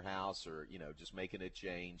selling their house or just making a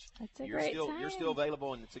change. It's a you're great still time. You're still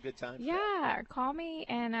available and it's a good time. for that. Yeah, call me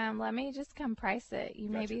and let me just come price it. You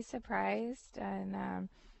may Gotcha. be surprised. And,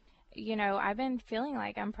 I've been feeling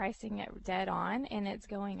like I'm pricing it dead on and it's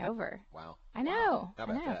going over. Wow. I know. Wow. How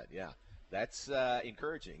I about know. that? Yeah. That's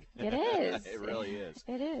encouraging. It is. It really is.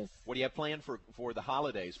 It is. What do you have planned for the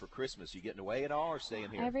holidays, for Christmas? You getting away at all or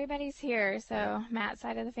staying here? Everybody's here. So Matt's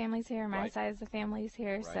side of the family's here. My Right. side of the family's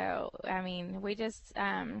here. Right. So, I mean, we just,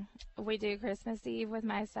 we do Christmas Eve with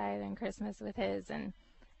my side and Christmas with his, and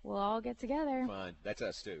we'll all get together. Fun. That's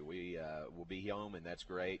us too. We will be home, and that's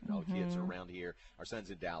great. All the kids are Mhm. around here. Our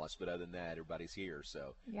son's in Dallas, but other than that, everybody's here.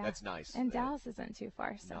 So Yeah. that's nice. And Dallas isn't too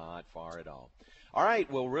far, so. Not far at all. All right.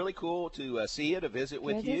 Well, really cool to see you, to visit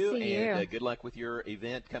with Good to you, see and you. good luck with your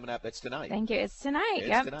event coming up. That's tonight. Thank you. It's tonight. It's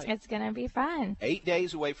Yep. tonight. It's going to be fun. 8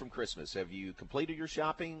 days away from Christmas. Have you completed your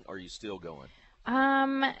shopping, or are you still going?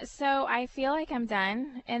 So I feel like I'm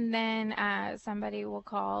done, and then somebody will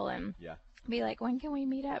call and Yeah. be like, when can we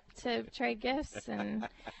meet up to trade gifts? And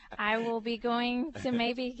I will be going to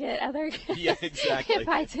maybe get other gifts. Yeah, exactly. If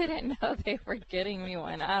I didn't know they were getting me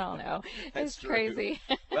one, I don't know. That's It's true. crazy.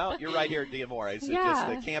 Well, you're right here at D'Amore, so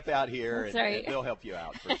Yeah. just camp out here, That's and right. they'll help you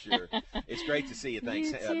out for sure. It's great to see you. Thanks.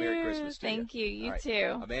 You Merry too. Christmas to Thank you. You All right.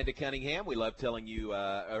 too. Amanda Cunningham, we love telling you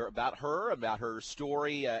about her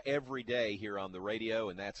story every day here on the radio,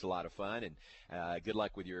 and that's a lot of fun. And good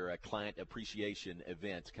luck with your client appreciation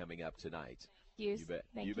event coming up tonight. You bet.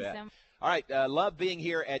 Thank you you bet. so much. All right, love being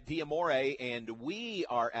here at D'Amore, and we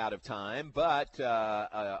are out of time, but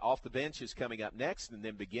Off the Bench is coming up next, and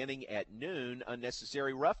then beginning at noon,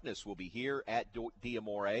 Unnecessary Roughness will be here at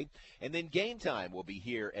D'Amore, and then Game Time will be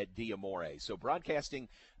here at D'Amore. So broadcasting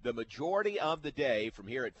the majority of the day from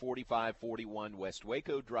here at 4541 West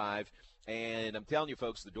Waco Drive And I'm telling you,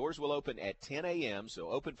 folks, the doors will open at 10 a.m., so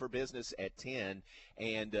open for business at 10.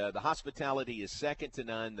 And the hospitality is second to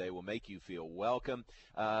none. They will make you feel welcome.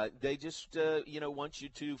 They just, want you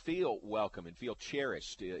to feel welcome and feel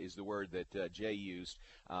cherished is the word that Jay used.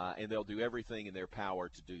 And they'll do everything in their power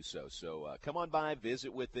to do so. So come on by,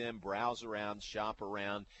 visit with them, browse around, shop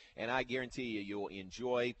around, and I guarantee you'll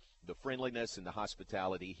enjoy the friendliness and the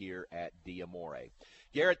hospitality here at D'Amore.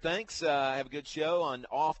 Garrett, thanks. Have a good show on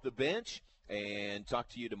Off the Bench, and talk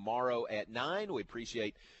to you tomorrow at 9. We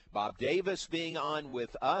appreciate Bob Davis being on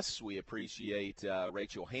with us. We appreciate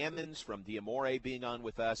Rachel Hammonds from D'Amore being on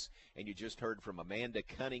with us, and you just heard from Amanda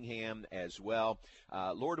Cunningham as well.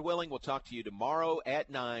 Lord willing, we'll talk to you tomorrow at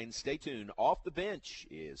 9. Stay tuned. Off the Bench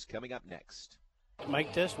is coming up next.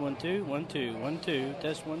 Mic test, 1 2 1 2 1 2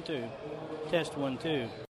 test 1 2 test 1 2.